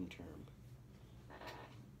disturbing term.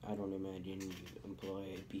 I don't imagine you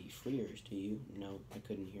employ bee freers, do you? No, I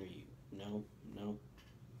couldn't hear you. No.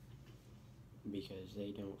 Because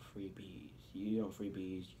they don't free bees. You don't free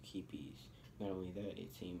bees, you keep bees. Not only that,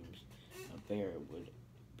 it seems a bear would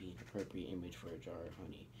be an appropriate image for a jar of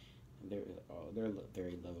honey. They're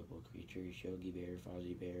very lovable creatures. Yogi Bear,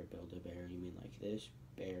 Fozzie Bear, Build-A-Bear. You mean like this?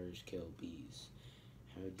 Bears kill bees.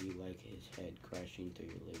 How do you like his head crashing through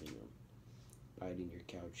your living room? Biting your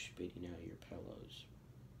couch, spitting out your throw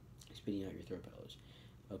pillows.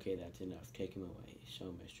 Okay, that's enough. Take him away. So,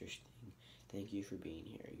 Mr. Sting, thank you for being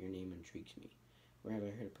here. Your name intrigues me. Where have I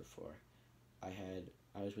heard it before? I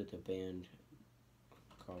was with a band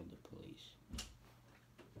called The Police.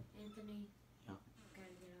 Anthony? Yeah.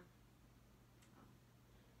 Gotta get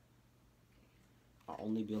up. I'll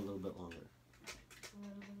only be a little bit longer. A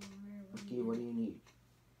little bit longer. Okay, what do you need?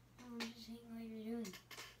 I'm just seeing what you're doing.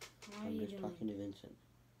 What are I'm you just doing? talking to Vincent.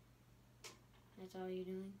 That's all you're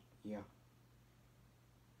doing? Yeah.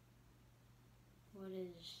 What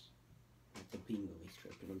is... It's a B movie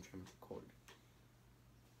script and I'm trying to record.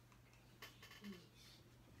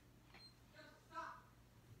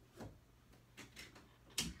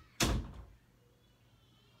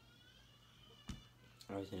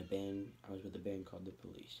 I was with a band called The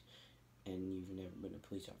Police. And you've never been a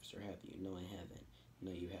police officer, have you? No, I haven't.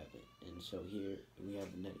 No, you haven't. And so here we have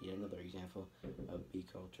yet another example of bee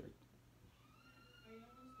culture. Are you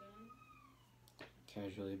almost done?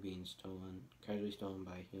 Casually stolen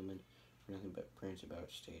by a human for nothing but prints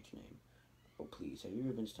about stage name. Oh, please, have you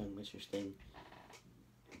ever been stung, Mr. Sting?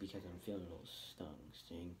 Because I'm feeling a little stung,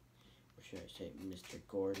 Sting. Or should I say Mr.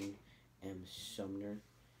 Gordon M. Sumner?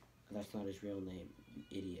 That's not his real name, you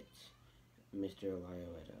idiots. Mr.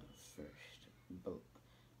 Eliota first.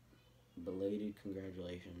 Belated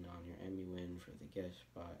congratulations on your Emmy win for the guest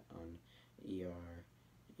spot on ER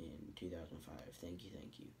in 2005. Thank you.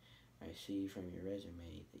 I see from your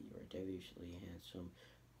resume that you are devilishly handsome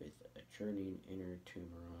with a churning inner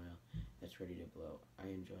tumor oil that's ready to blow. I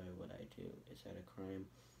enjoy what I do. Is that a crime?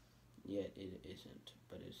 Yet it isn't.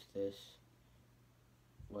 But is this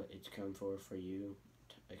what it's come for you?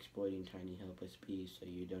 Exploiting tiny helpless bees so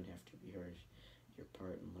you don't have to rehearse your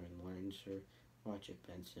part and learn lines, sir? Watch it,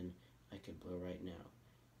 Benson. I could blow right now.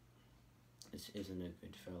 This isn't a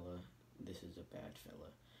good fella. This is a bad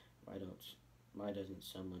fella. Why don't Why doesn't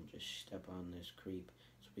someone just step on this creep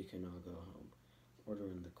so we can all go home?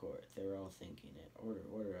 Order in the court. They're all thinking it. Order,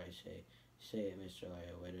 order, I say. Say it, Mr.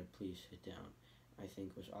 Lyowetta. Please sit down. I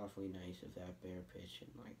think it was awfully nice of that bear pitch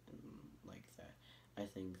and like that. I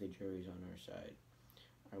think the jury's on our side.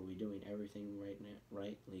 Are we doing everything right now,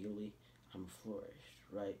 right legally? I'm flourished.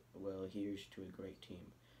 Right. Well, here's to a great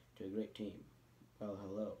team. To a great team. Well,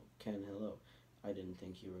 hello, Ken. Hello. I didn't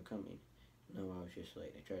think you were coming. No, I was just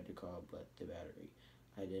late. I tried to call, but the battery.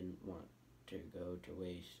 I didn't want to go to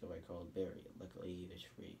waste, so I called Barry. Luckily, he was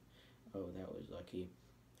free. Oh, that was lucky.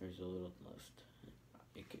 There's a little left.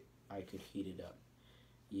 I could heat it up.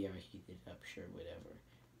 Yeah, heat it up. Sure, whatever.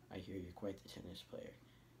 I hear you're quite the tennis player.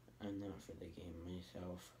 I'm not for the game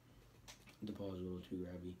myself. The ball's a little too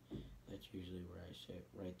grabby. That's usually where I sit,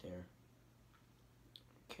 right there.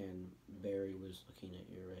 Ken, Barry was looking at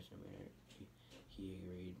your resume. He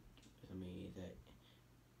agreed with me that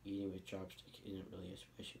eating with chopsticks isn't really a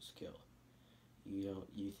special skill.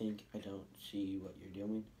 You think I don't see what you're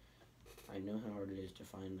doing? I know how hard it is to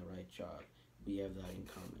find the right job. We have that in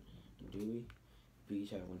common. Do we?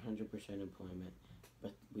 Bees have 100% employment,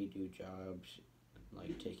 but we do jobs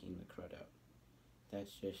like taking the crud out.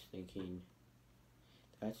 That's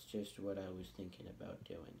just what I was thinking about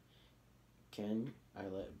doing. Ken, I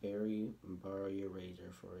let Barry borrow your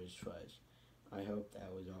razor for his fuzz. I hope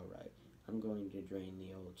that was all right. I'm going to drain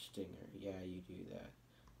the old stinger. Yeah, you do that.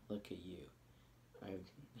 Look at you.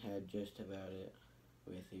 I've had just about it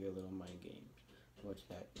with your little mind games. What's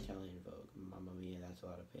that? Italian Vogue. Mamma mia, that's a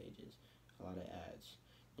lot of pages. A lot of ads.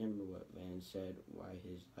 Remember what Van said, why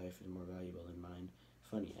his life is more valuable than mine?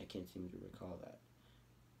 Funny, I can't seem to recall that.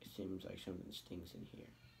 It seems like something stinks in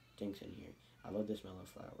here. I love the smell of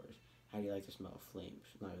flowers. How do you like the smell of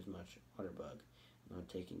flames? Not as much. Waterbug. Not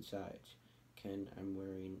taking sides. Ken, I'm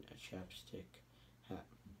wearing a chapstick hat.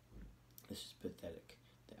 This is pathetic.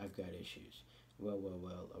 I've got issues. Well,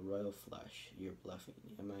 a royal flush. You're bluffing.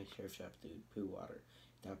 Am I surf shop dude? Poo water.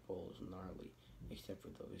 That bowl's gnarly, except for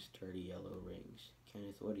those dirty yellow rings.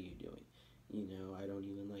 Kenneth, what are you doing? You know, I don't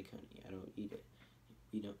even like honey. I don't eat it.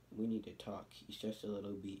 We need to talk. He's just a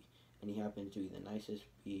little bee, and he happens to be the nicest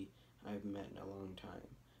bee I've met in a long time.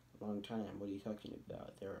 A long time? What are you talking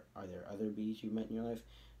about? Are there other bees you've met in your life?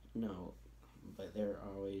 No, but there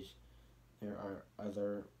are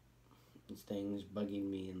other things bugging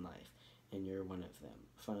me in life, and you're one of them.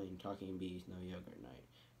 Fine, talking bees, no yogurt night.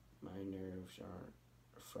 My nerves are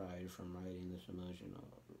fried from riding this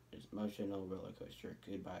emotional roller coaster.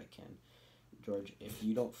 Goodbye, Ken. George, if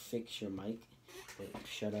you don't fix your mic,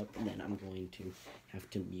 shut up, and then I'm going to have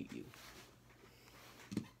to mute you.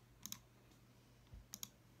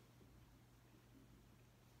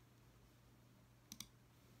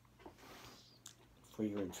 For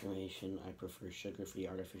your information, I prefer sugar-free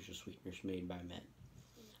artificial sweeteners made by men.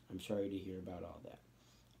 I'm sorry to hear about all that.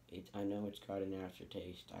 I know it's got an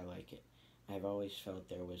aftertaste. I like it. I've always felt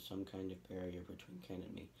there was some kind of barrier between Ken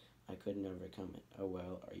and me. I couldn't overcome it. Oh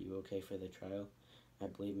well, are you okay for the trial? I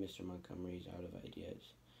believe Mr. Montgomery's out of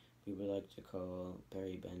ideas. We would like to call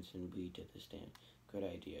Barry Benson B to the stand. Good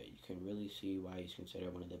idea. You can really see why he's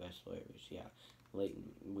considered one of the best lawyers. Yeah.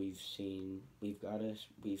 Leighton, we've some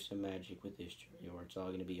magic with this jury, or it's all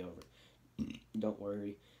going to be over. Don't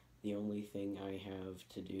worry. The only thing I have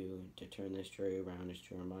to do to turn this jury around is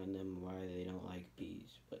to remind them why they don't like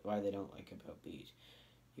about bees.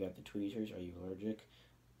 You have the tweezers. Are you allergic?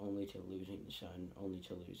 Only to losing, son. Only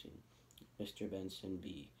to losing. Mr. Benson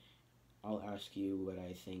B. I'll ask you what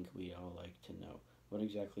I think we'd all like to know. What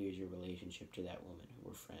exactly is your relationship to that woman?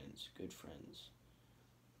 We're friends. Good friends.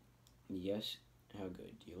 Yes? How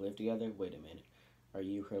good? Do you live together? Wait a minute. Are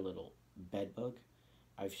you her little bedbug?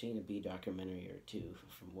 I've seen a bee documentary or two.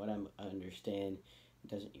 From what I understand,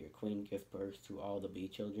 doesn't your queen give birth to all the bee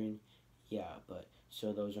children? Yeah, but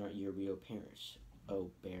so those aren't your real parents.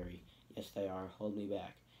 Oh, Barry. Yes, they are. Hold me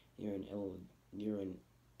back. You're an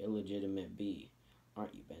illegitimate bee,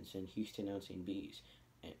 aren't you, Benson? He's denouncing bees.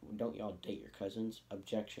 And don't y'all date your cousins?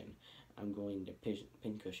 Objection. I'm going to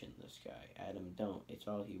pincushion this guy. Adam, don't. It's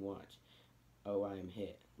all he wants. Oh, I am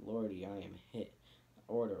hit. Lordy, I am hit.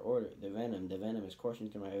 Order, order. The venom is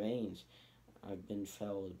coursing through my veins. I've been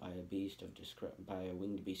felled by a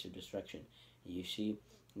winged beast of destruction. You see,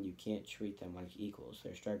 you can't treat them like equals.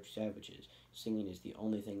 They're striped savages. Singing is the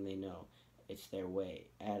only thing they know. It's their way.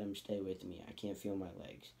 Adam, stay with me. I can't feel my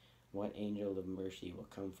legs. What angel of mercy will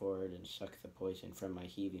come forward and suck the poison from my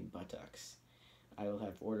heaving buttocks? I will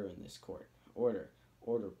have order in this court. Order.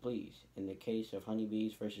 Order, please. In the case of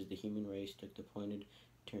honeybees versus the human race took the pointed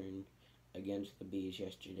turn against the bees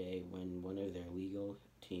yesterday when one of their legal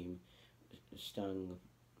team stung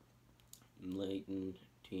Layton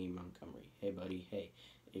T. Montgomery. Hey, buddy. Hey,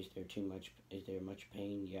 is there much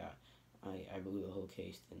pain? Yeah. I blew the whole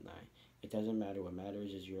case, didn't I? It doesn't matter. What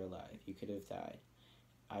matters is you're alive. You could have died.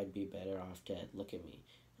 I'd be better off dead. Look at me.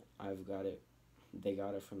 I've got it. They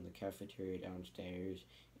got it from the cafeteria downstairs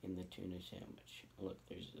in the tuna sandwich. Look,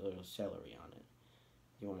 there's a little celery on it.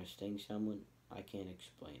 You want to sting someone? I can't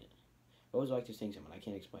explain it. What was it like to sting someone? I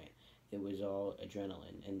can't explain it. It was all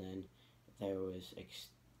adrenaline, and then there was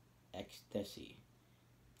ecstasy.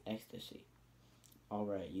 Ecstasy. All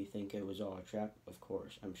right, you think it was all a trap? Of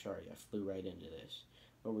course. I'm sorry, I flew right into this.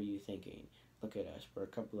 What were you thinking? Look at us. We're a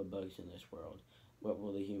couple of bugs in this world. What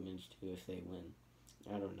will the humans do if they win?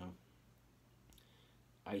 I don't know.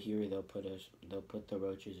 I hear they'll put the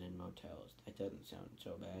roaches in motels. That doesn't sound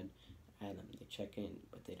so bad. Adam, they check in,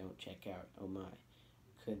 but they don't check out. Oh my.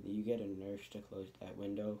 Could you get a nurse to close that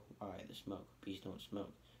window? Why? The smoke. Bees don't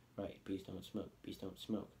smoke. Right, bees don't smoke. Bees don't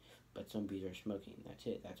smoke. But some bees are smoking. That's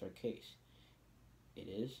it. That's our case. It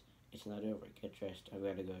is? It's not over. Get dressed. I've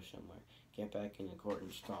got to go somewhere. Get back in the court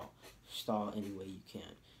and stall. Stall any way you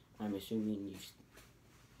can. I'm assuming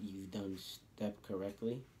you've done step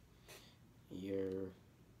correctly. You're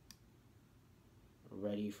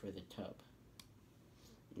ready for the tub.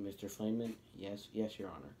 Mr. Flamen? Yes, Your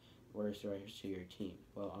Honor. Where's the rest of your team?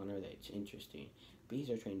 Well, Honor, that's interesting. Bees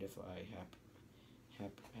are trained to fly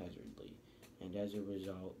haphazardly, and as a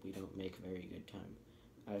result, we don't make very good time.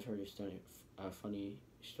 I've heard a funny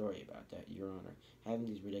story about that, Your Honor. Haven't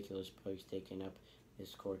these ridiculous bugs taken up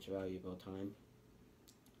this court's valuable time?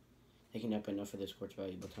 Taking up enough of this court's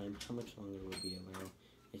valuable time? How much longer would we allow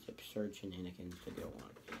this absurd shenanigans to go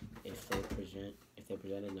on? If they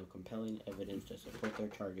presented no compelling evidence to support their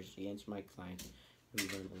charges against my clients who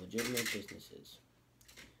run legitimate businesses,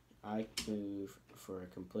 I move for a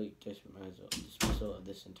complete dismissal of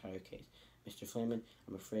this entire case. Mr. Flamen,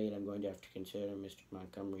 I'm afraid I'm going to have to consider Mr.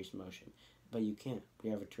 Montgomery's motion. But you can't. We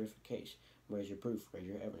have a terrific case. Where's your proof? Where's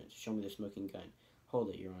your evidence? Show me the smoking gun. Hold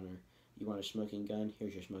it, Your Honor. You want a smoking gun?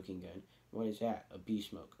 Here's your smoking gun. What is that? A bee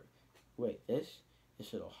smoker. Wait, this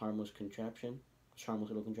little harmless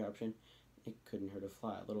little contraption? It couldn't hurt a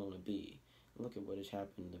fly, let alone a bee. Look at what has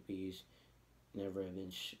happened. The bees never have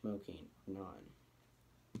been smoking. None.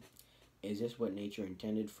 Is this what nature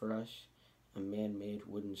intended for us? A man-made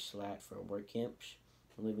wooden slat for work camps?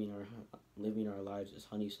 Living our lives as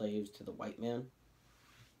honey slaves to the white man?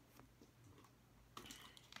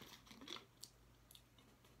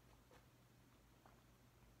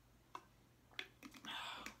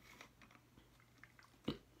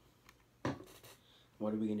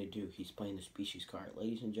 What are we going to do? He's playing the species card.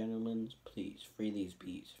 Ladies and gentlemen, please, free these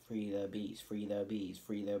bees. Free the bees. Free the bees.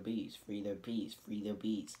 Free the bees. Free the bees. Free the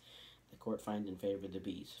bees. The court finds in favor of the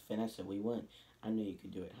bees. Vanessa, we win. I knew you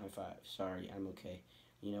could do it. High five. Sorry, I'm okay.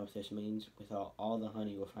 You know what this means? With all the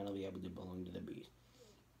honey will finally be able to belong to the bees.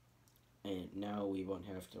 And now we won't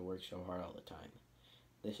have to work so hard all the time.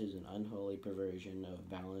 This is an unholy perversion of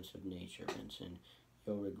balance of nature, Vincent.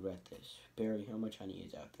 You'll regret this. Barry, how much honey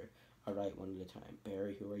is out there? All right, one at a time.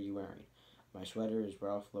 Barry, who are you wearing? My sweater is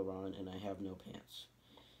Ralph Lauren, and I have no pants.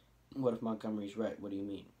 What if Montgomery's right? What do you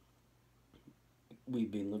mean?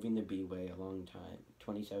 We've been living the bee way a long time,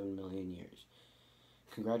 27 million years.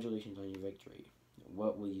 Congratulations on your victory.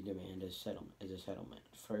 What will you demand as a settlement?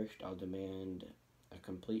 First, I'll demand a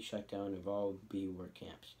complete shutdown of all bee work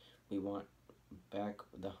camps. We want back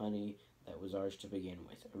the honey that was ours to begin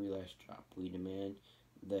with. Every last drop. We demand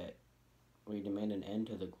an end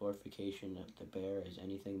to the glorification of the bear as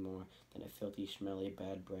anything more than a filthy, smelly,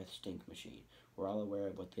 bad breath stink machine. We're all aware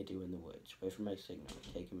of what they do in the woods. Wait for my signal.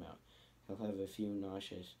 Take him out. He'll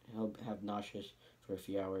have nauseous for a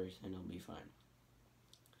few hours, and he'll be fine.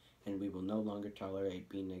 And we will no longer tolerate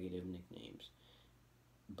B-negative nicknames.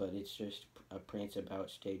 But it's just a prance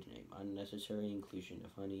about stage name. Unnecessary inclusion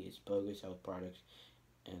of honey is bogus health products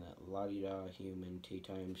and a la-di-da human tea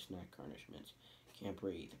time snack garnishments. Can't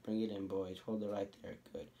breathe. Bring it in, boys. Hold it right there.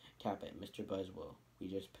 Good. Tap it, Mr. Buzzwell. We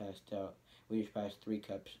just passed 3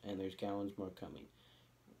 cups, and there's gallons more coming.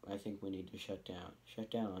 I think we need to shut down.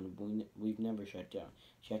 Shut down? We've never shut down.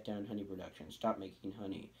 Shut down honey production. Stop making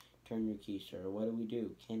honey. Turn your key, sir. What do we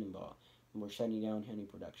do? Cannonball. We're shutting down honey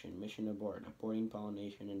production. Mission abort. Aborting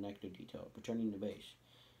pollination and nectar detail. Returning to base.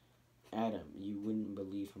 Adam, you wouldn't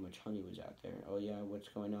believe how much honey was out there. Oh yeah, what's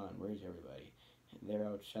going on? Where's everybody? They're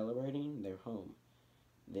out celebrating. They're home.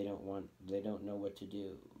 They don't know what to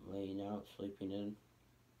do. Laying out, sleeping in.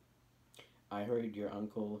 I heard your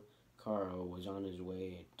Uncle Carl was on his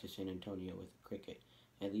way to San Antonio with a cricket.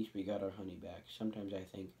 At least we got our honey back. Sometimes I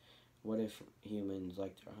think, what if humans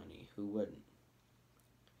liked our honey? Who wouldn't?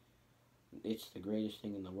 It's the greatest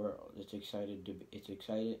thing in the world. It's excited to. It's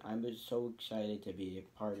excited. I'm just so excited to be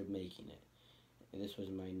a part of making it. This was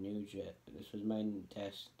my new jet. This was my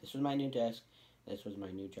test. This was my new desk. This was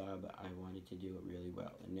my new job. I wanted to do it really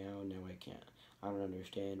well, and now I can't. I don't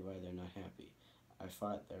understand why they're not happy. I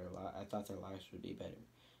thought their lives would be better.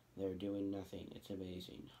 They're doing nothing. It's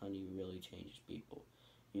amazing. Honey really changes people.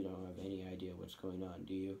 You don't have any idea what's going on,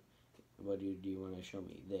 do you? What do you want to show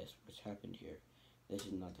me? This. What's happened here? This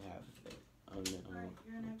is not the half of it. Oh no. Alright,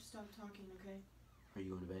 you're gonna have to stop talking, okay? Are you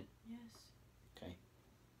going to bed? Yes. Okay.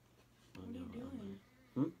 Oh, What are no, you doing?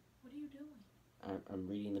 Hmm? What are you doing? I'm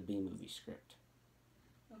reading the B-movie script.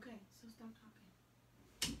 Okay, so stop talking.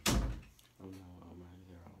 Oh no, oh my,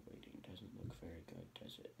 they're all waiting. Doesn't look very good,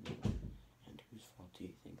 does it? No. And whose fault do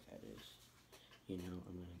you think that is? You know,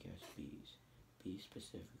 I'm gonna guess bees. Bees,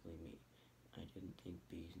 specifically me. I didn't think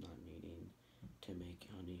bees not needing to make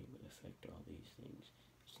honey would affect all these things.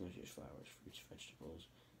 It's not just flowers, fruits, vegetables.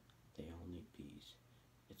 They all need bees.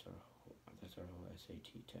 That's our whole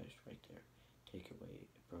SAT test right there. Take away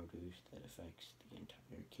produce that affects the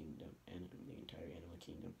entire kingdom and the entire animal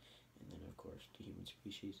kingdom, and then of course the human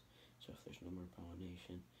species. So if there's no more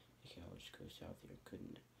pollination, it could all just go south here,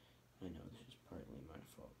 couldn't it? I know this is partly my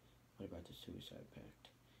fault. What about the suicide pact?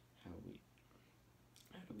 How do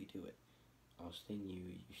we do it? I'll sting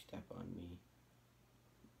you, you step on me.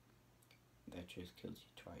 That just kills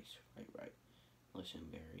you twice, right. Listen,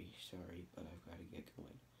 Barry, sorry, but I've got to get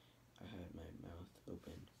going. I had my mouth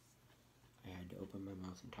open. I had to open my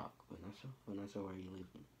mouth and talk. Vanessa, why are you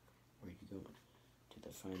leaving? Where are you going? To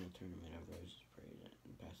the final tournament of Roses Parade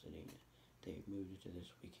in Pasadena. They've moved it to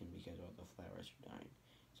this weekend because all the flowers are dying.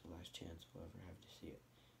 It's the last chance I'll ever have to see it.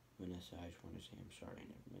 Vanessa, I just want to say I'm sorry I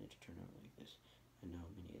never meant it to turn out like this. I know,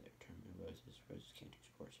 me neither. Tournament of Roses. Roses can't do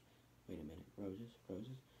sports. Wait a minute. Roses,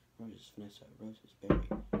 Vanessa, roses, Barry.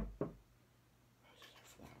 Roses are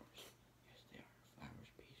flowers. Yes, they are. Flowers,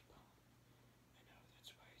 bees, pollen. I know,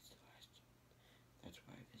 that's why it's the last. That's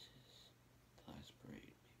why this is the last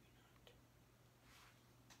parade.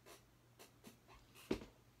 Maybe not.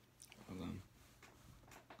 Hold on.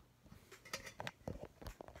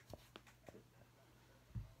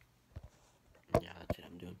 Yeah, that's it.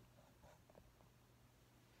 I'm doing.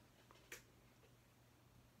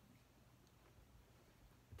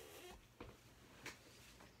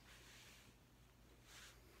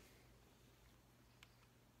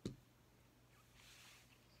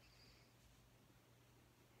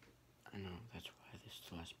 I know, that's why this is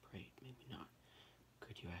the last parade. Maybe not.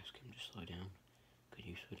 Could you ask him to slow down? Could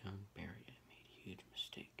you slow down? Barry, I made a huge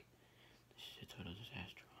mistake. This is a total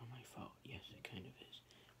disaster. All my fault. Yes, it kind of is.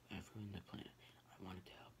 I've ruined the plan. I wanted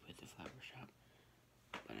to help with the flower shop,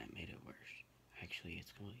 but I made it worse. Actually,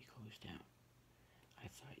 it's completely closed down.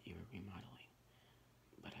 I thought you were remodeling,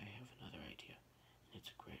 but I have another idea, and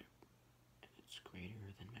it's greater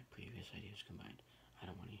than my previous ideas combined. I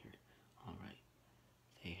don't want to hear it. All right.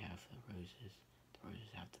 They have the roses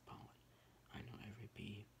have the pollen. I know every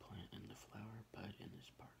bee, plant, and the flower bud in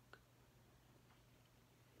this park.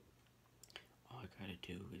 All I gotta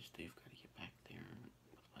do is they've gotta get back there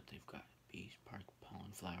with what they've got. Bees, park,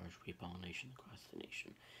 pollen, flowers, repollination across the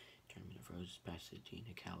nation. Tournament of Roses,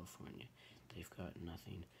 Pasadena, California. They've got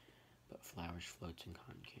nothing but flowers, floats, and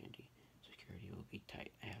cotton candy. Security will be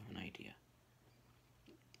tight. I have an idea.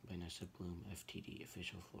 Vanessa Bloom, FTD,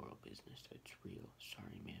 official floral business. It's real.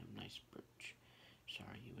 Sorry, ma'am. Nice brooch.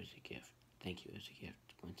 Sorry, it was a gift. Thank you, it was a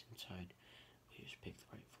gift. Once inside, we just picked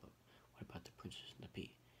the right float. What about the princess and the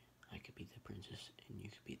pea? I could be the princess and you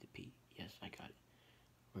could be the pea. Yes, I got it.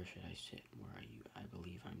 Where should I sit? Where are you? I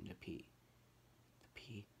believe I'm the pea. The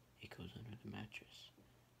pea, it goes under the mattress.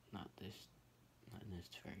 Not in this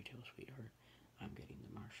fairy tale, sweetheart. I'm getting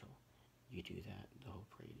the marshal. You do that, the whole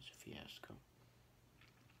parade is a fiasco.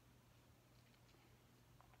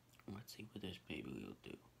 Let's see what this baby will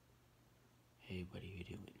do. Hey, what are you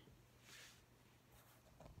doing?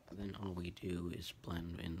 Then all we do is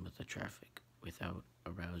blend in with the traffic without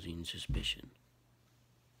arousing suspicion.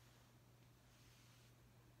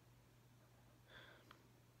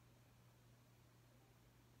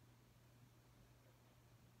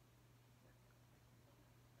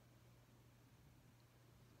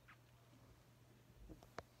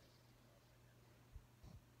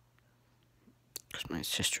 Because my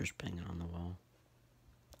sister's banging on the wall.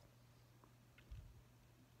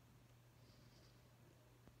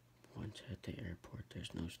 Once at the airport,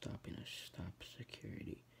 there's no stopping us. Stop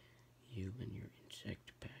security. You and your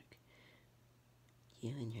insect pack. You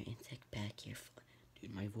and your insect pack,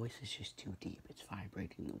 Dude, my voice is just too deep. It's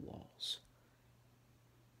vibrating the walls.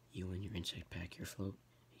 You and your insect pack, your float?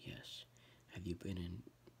 Yes. Have you been in...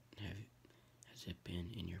 Has it been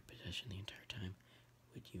in your possession the entire time?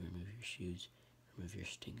 Would you remove your shoes? Remove your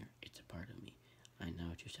stinger. It's a part of me. I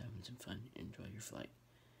know, just having some fun. Enjoy your flight.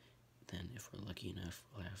 Then, if we're lucky enough,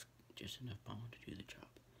 we'll have just enough pollen to do the job.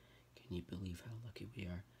 Can you believe how lucky we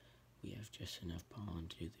are? We have just enough pollen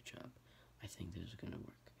to do the job. I think this is going to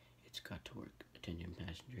work. It's got to work. Attention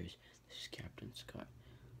passengers, this is Captain Scott.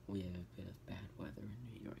 We have a bit of bad weather in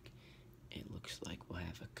New York. It looks like we'll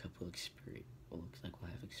have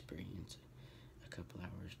experience a couple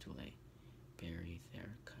hours delay. Bury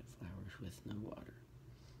their cut flowers with no water.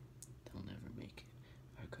 They'll never make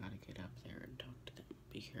it. I've got to get up there and talk to them.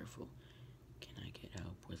 Be careful. Can I get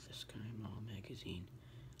help with the Sky Mall magazine?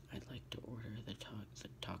 I'd like to order the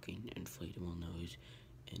talking inflatable nose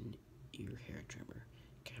and ear hair trimmer.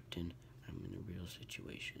 Captain, I'm in a real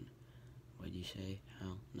situation. What'd you say?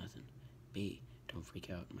 Hal? Nothing. B, don't freak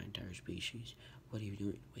out, my entire species. What are you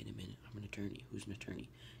doing? Wait a minute, I'm an attorney. Who's an attorney?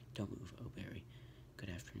 Don't move, oh Barry. Good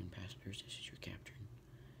afternoon, passengers. This is your captain.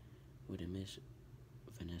 Would a Miss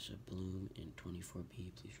Vanessa Bloom in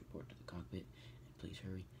 24B please report to the cockpit? And please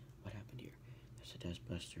hurry. What happened here? There's a dust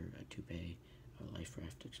buster, a toupee, a life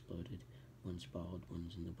raft exploded. One's bald,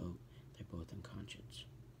 one's in the boat. They're both unconscious.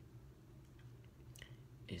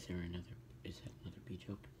 Is that another B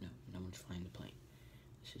joke? No, no one's flying the plane.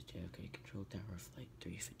 This is JFK Control Tower, Flight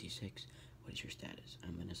 356. What is your status?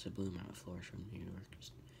 I'm Vanessa Bloom. I'm a florist from New York.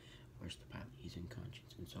 Where's the pilot? He's unconscious,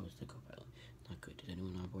 and so is the co-pilot. Not good. Did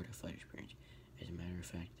anyone on board have flight experience? As a matter of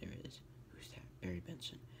fact, there is. Who's that? Barry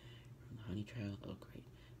Benson. From the honey trial? Oh, great.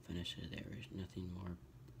 Vanessa, there is nothing more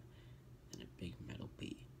than a big metal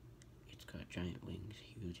bee. It's got giant wings,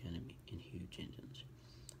 huge engines.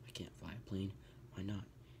 I can't fly a plane. Why not?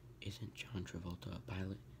 Isn't John Travolta a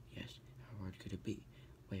pilot? Yes. How hard could it be?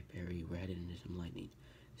 Wait, Barry, we're headed into some lightning.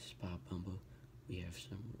 This is Bob Bumbo. We have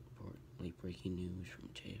some late breaking news from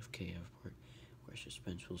JFK Airport, where a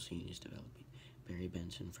suspenseful scene is developing. Barry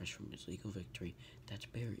Benson, fresh from his legal victory, that's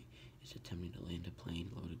Barry, is attempting to land a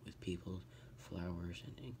plane loaded with people, flowers,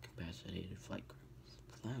 and incapacitated flight crew.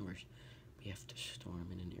 Flowers? We have to storm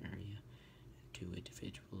in an area, and two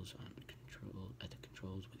individuals at the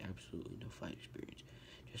controls with absolutely no flight experience.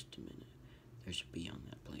 Just a minute. There's a bee on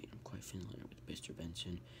that plane. I'm quite familiar with Mr.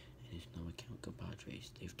 Benson and his no-account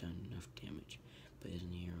compadres. They've done enough damage. But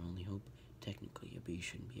isn't he our only hope? Technically, a bee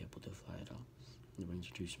shouldn't be able to fly at all. The wings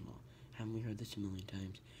are too small. Haven't we heard this a million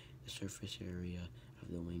times? The surface area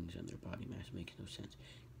of the wings and their body mass makes no sense.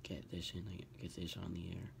 Get this on the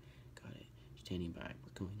air. Got it. Standing by.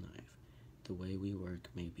 We're going live. The way we work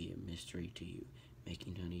may be a mystery to you.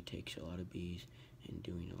 Making honey takes a lot of bees and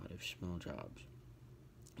doing a lot of small jobs.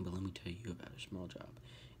 But let me tell you about a small job.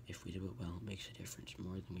 If we do it well, it makes a difference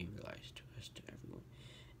more than we realize, to us, to everyone.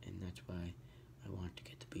 And that's why I want to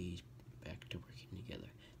get the bees back to working together.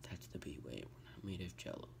 That's the bee way. We're not made of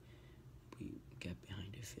jello. We get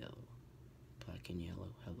behind a fill. Black and yellow,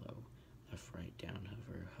 hello. Left, right, down,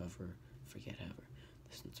 hover, forget hover.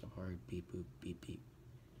 Listen so hard, beep, boop, beep, beep.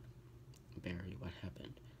 Barry, what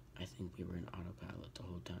happened? I think we were in autopilot the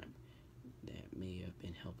whole time. That may have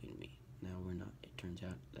been helping me. Now we're not. It turns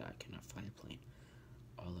out that I cannot fly a plane.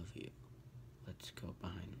 All of you, let's go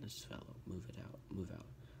behind this fellow. Move out.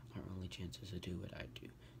 Our only chance is to do what I do.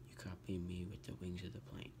 You copy me with the wings of the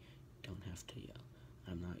plane. Don't have to yell.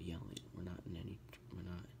 I'm not yelling. We're not in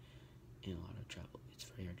a lot of trouble. It's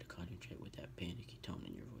very hard to concentrate with that panicky tone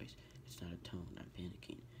in your voice. It's not a tone. I'm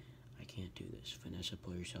panicking. I can't do this. Vanessa,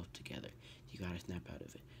 pull yourself together. You gotta snap out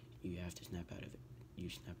of it. You have to snap out of it. You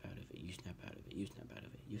snap out of it. You snap out of it. You snap out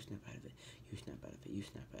of it. You snap out of it. You snap out of it. You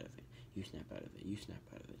snap out of it. You snap out of it. You snap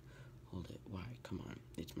out of it. Hold it. Why? Come on.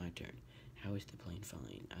 It's my turn. How is the plane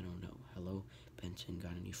flying? I don't know. Hello? Benson,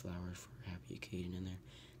 got any flowers for a happy occasion in there?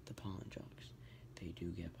 The pollen jocks. They do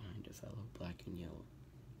get behind a fellow, black and yellow.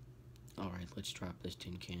 Alright, let's drop this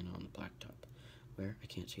tin can on the blacktop. Where? I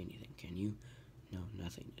can't see anything. Can you? No,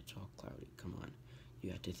 nothing. It's all cloudy. Come on.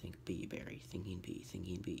 You have to think B, Barry. Thinking B,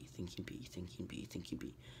 thinking B, thinking B, thinking B, thinking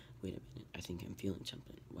B. Wait a minute. I think I'm feeling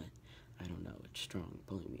something. What? I don't know. It's strong,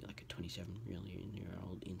 pulling me like a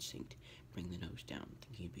 27-million-year-old instinct. Bring the nose down.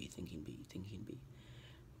 Thinking B, thinking B, thinking B.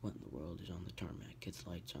 What in the world is on the tarmac? Get the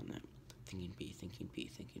lights on them. Thinking B, thinking B,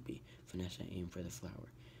 thinking B. Vanessa, aim for the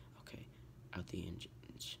flower. Okay. Out the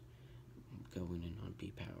engines. Going in on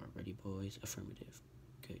B power. Ready, boys? Affirmative.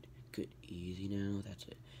 Good. Good. Easy now. That's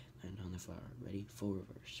it. Land on the flower. Ready? Full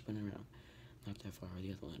reverse. Spin around. Not that flower,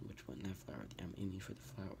 the other one. Which one? That flower. I'm aiming for the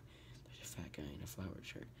flower. There's a fat guy in a flower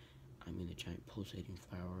shirt. I'm in a giant pulsating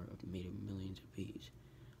flower made of millions of bees.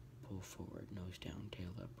 Pull forward, nose down, tail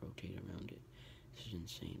up, rotate around it. This is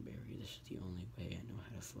insane, Barry. This is the only way I know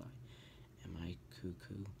how to fly. Am I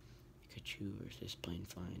cuckoo? Pikachu or is this plane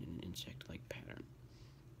flying in an insect-like pattern?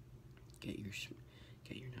 Get your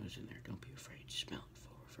nose in there. Don't be afraid. Smell it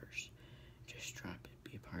forward first. Just drop it.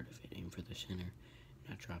 Be a part of it. Aim for the center.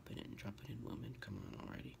 Now drop it in. Drop it in, woman. Come on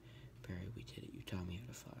already. Barry, we did it. You taught me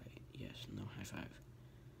how to fly. Yes, no high five.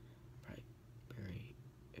 Right, Barry,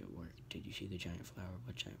 it worked. Did you see the giant flower?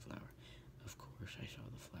 What giant flower? Of course I saw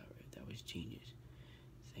the flower. That was genius.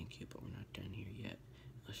 Thank you, but we're not done here yet.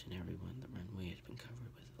 Listen, everyone, the runway has been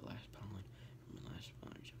covered with the last pollen from the last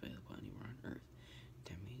sponge available anywhere on Earth.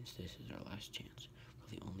 That means this is our last chance.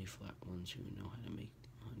 We're the only ones who know how to make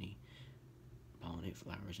honey, pollinate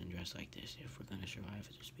flowers, and dress like this. If we're going to survive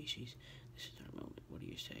as a species, this is our moment. What do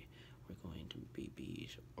you say? We're going to be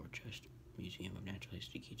bees, or just Museum of Natural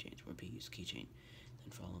History keychains. We're bees, keychain. Then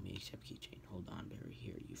follow me, except keychain. Hold on, Barry,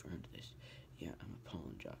 here, you've earned this. Yeah, I'm a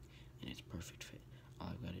pollen jock, and it's perfect fit. All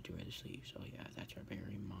I've got to do are the sleeves. Oh yeah, that's our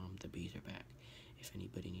Barry, Mom, the bees are back. If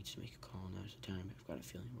anybody needs to make a call, now's the time. I've got a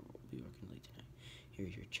feeling we'll be working late tonight.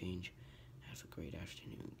 Here's your change. Have a great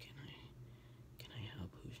afternoon. Can I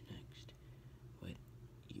help? Who's next? Would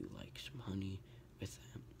you like some honey with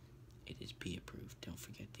them? It is bee approved. Don't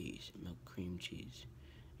forget these. Milk, cream, cheese.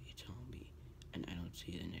 It's all me. And I don't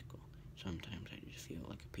see the nickel. Sometimes I just feel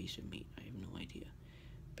like a piece of meat. I have no idea.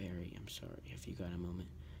 Barry, I'm sorry. Have you got a moment?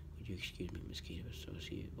 Would you excuse me? Mosquito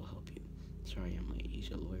Associate will help you. Sorry I'm late.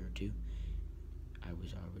 He's a lawyer too. I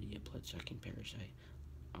was already a blood-sucking parasite.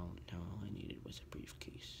 Now all I needed was a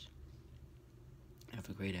briefcase. Have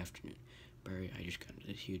a great afternoon. Barry, I just got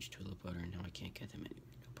this huge tulip butter and now I can't get them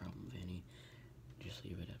anywhere. No problem, Vanny. Just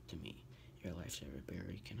leave it up to me. Your lifesaver,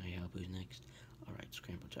 Barry. Can I help? Who's next? Alright,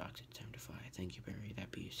 Scramble Jocks, it's time to fly. Thank you, Barry.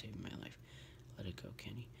 That bee is saving my life. Let it go,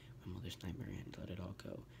 Kenny. When will this nightmare end? Let it all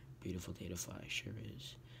go. Beautiful day to fly, sure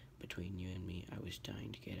is. Between you and me, I was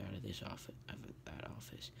dying to get out of that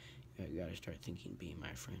office. You gotta start thinking bee,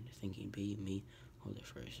 my friend. Thinking bee, me? Hold it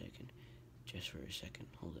for a second. Just for a second.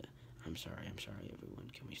 Hold it. I'm sorry, everyone.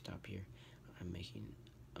 Can we stop here? I'm making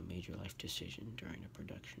a major life decision during a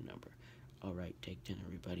production number. Alright, take 10,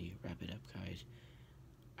 everybody. Wrap it up, guys.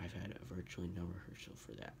 I've had virtually no rehearsal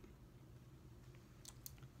for that.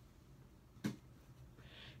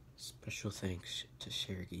 Special thanks to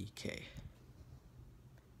Sergey K.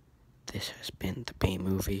 This has been the B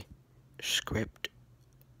Movie, script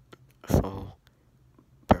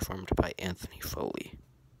performed by Anthony Foley.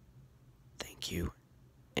 Thank you,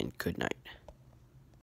 and good night.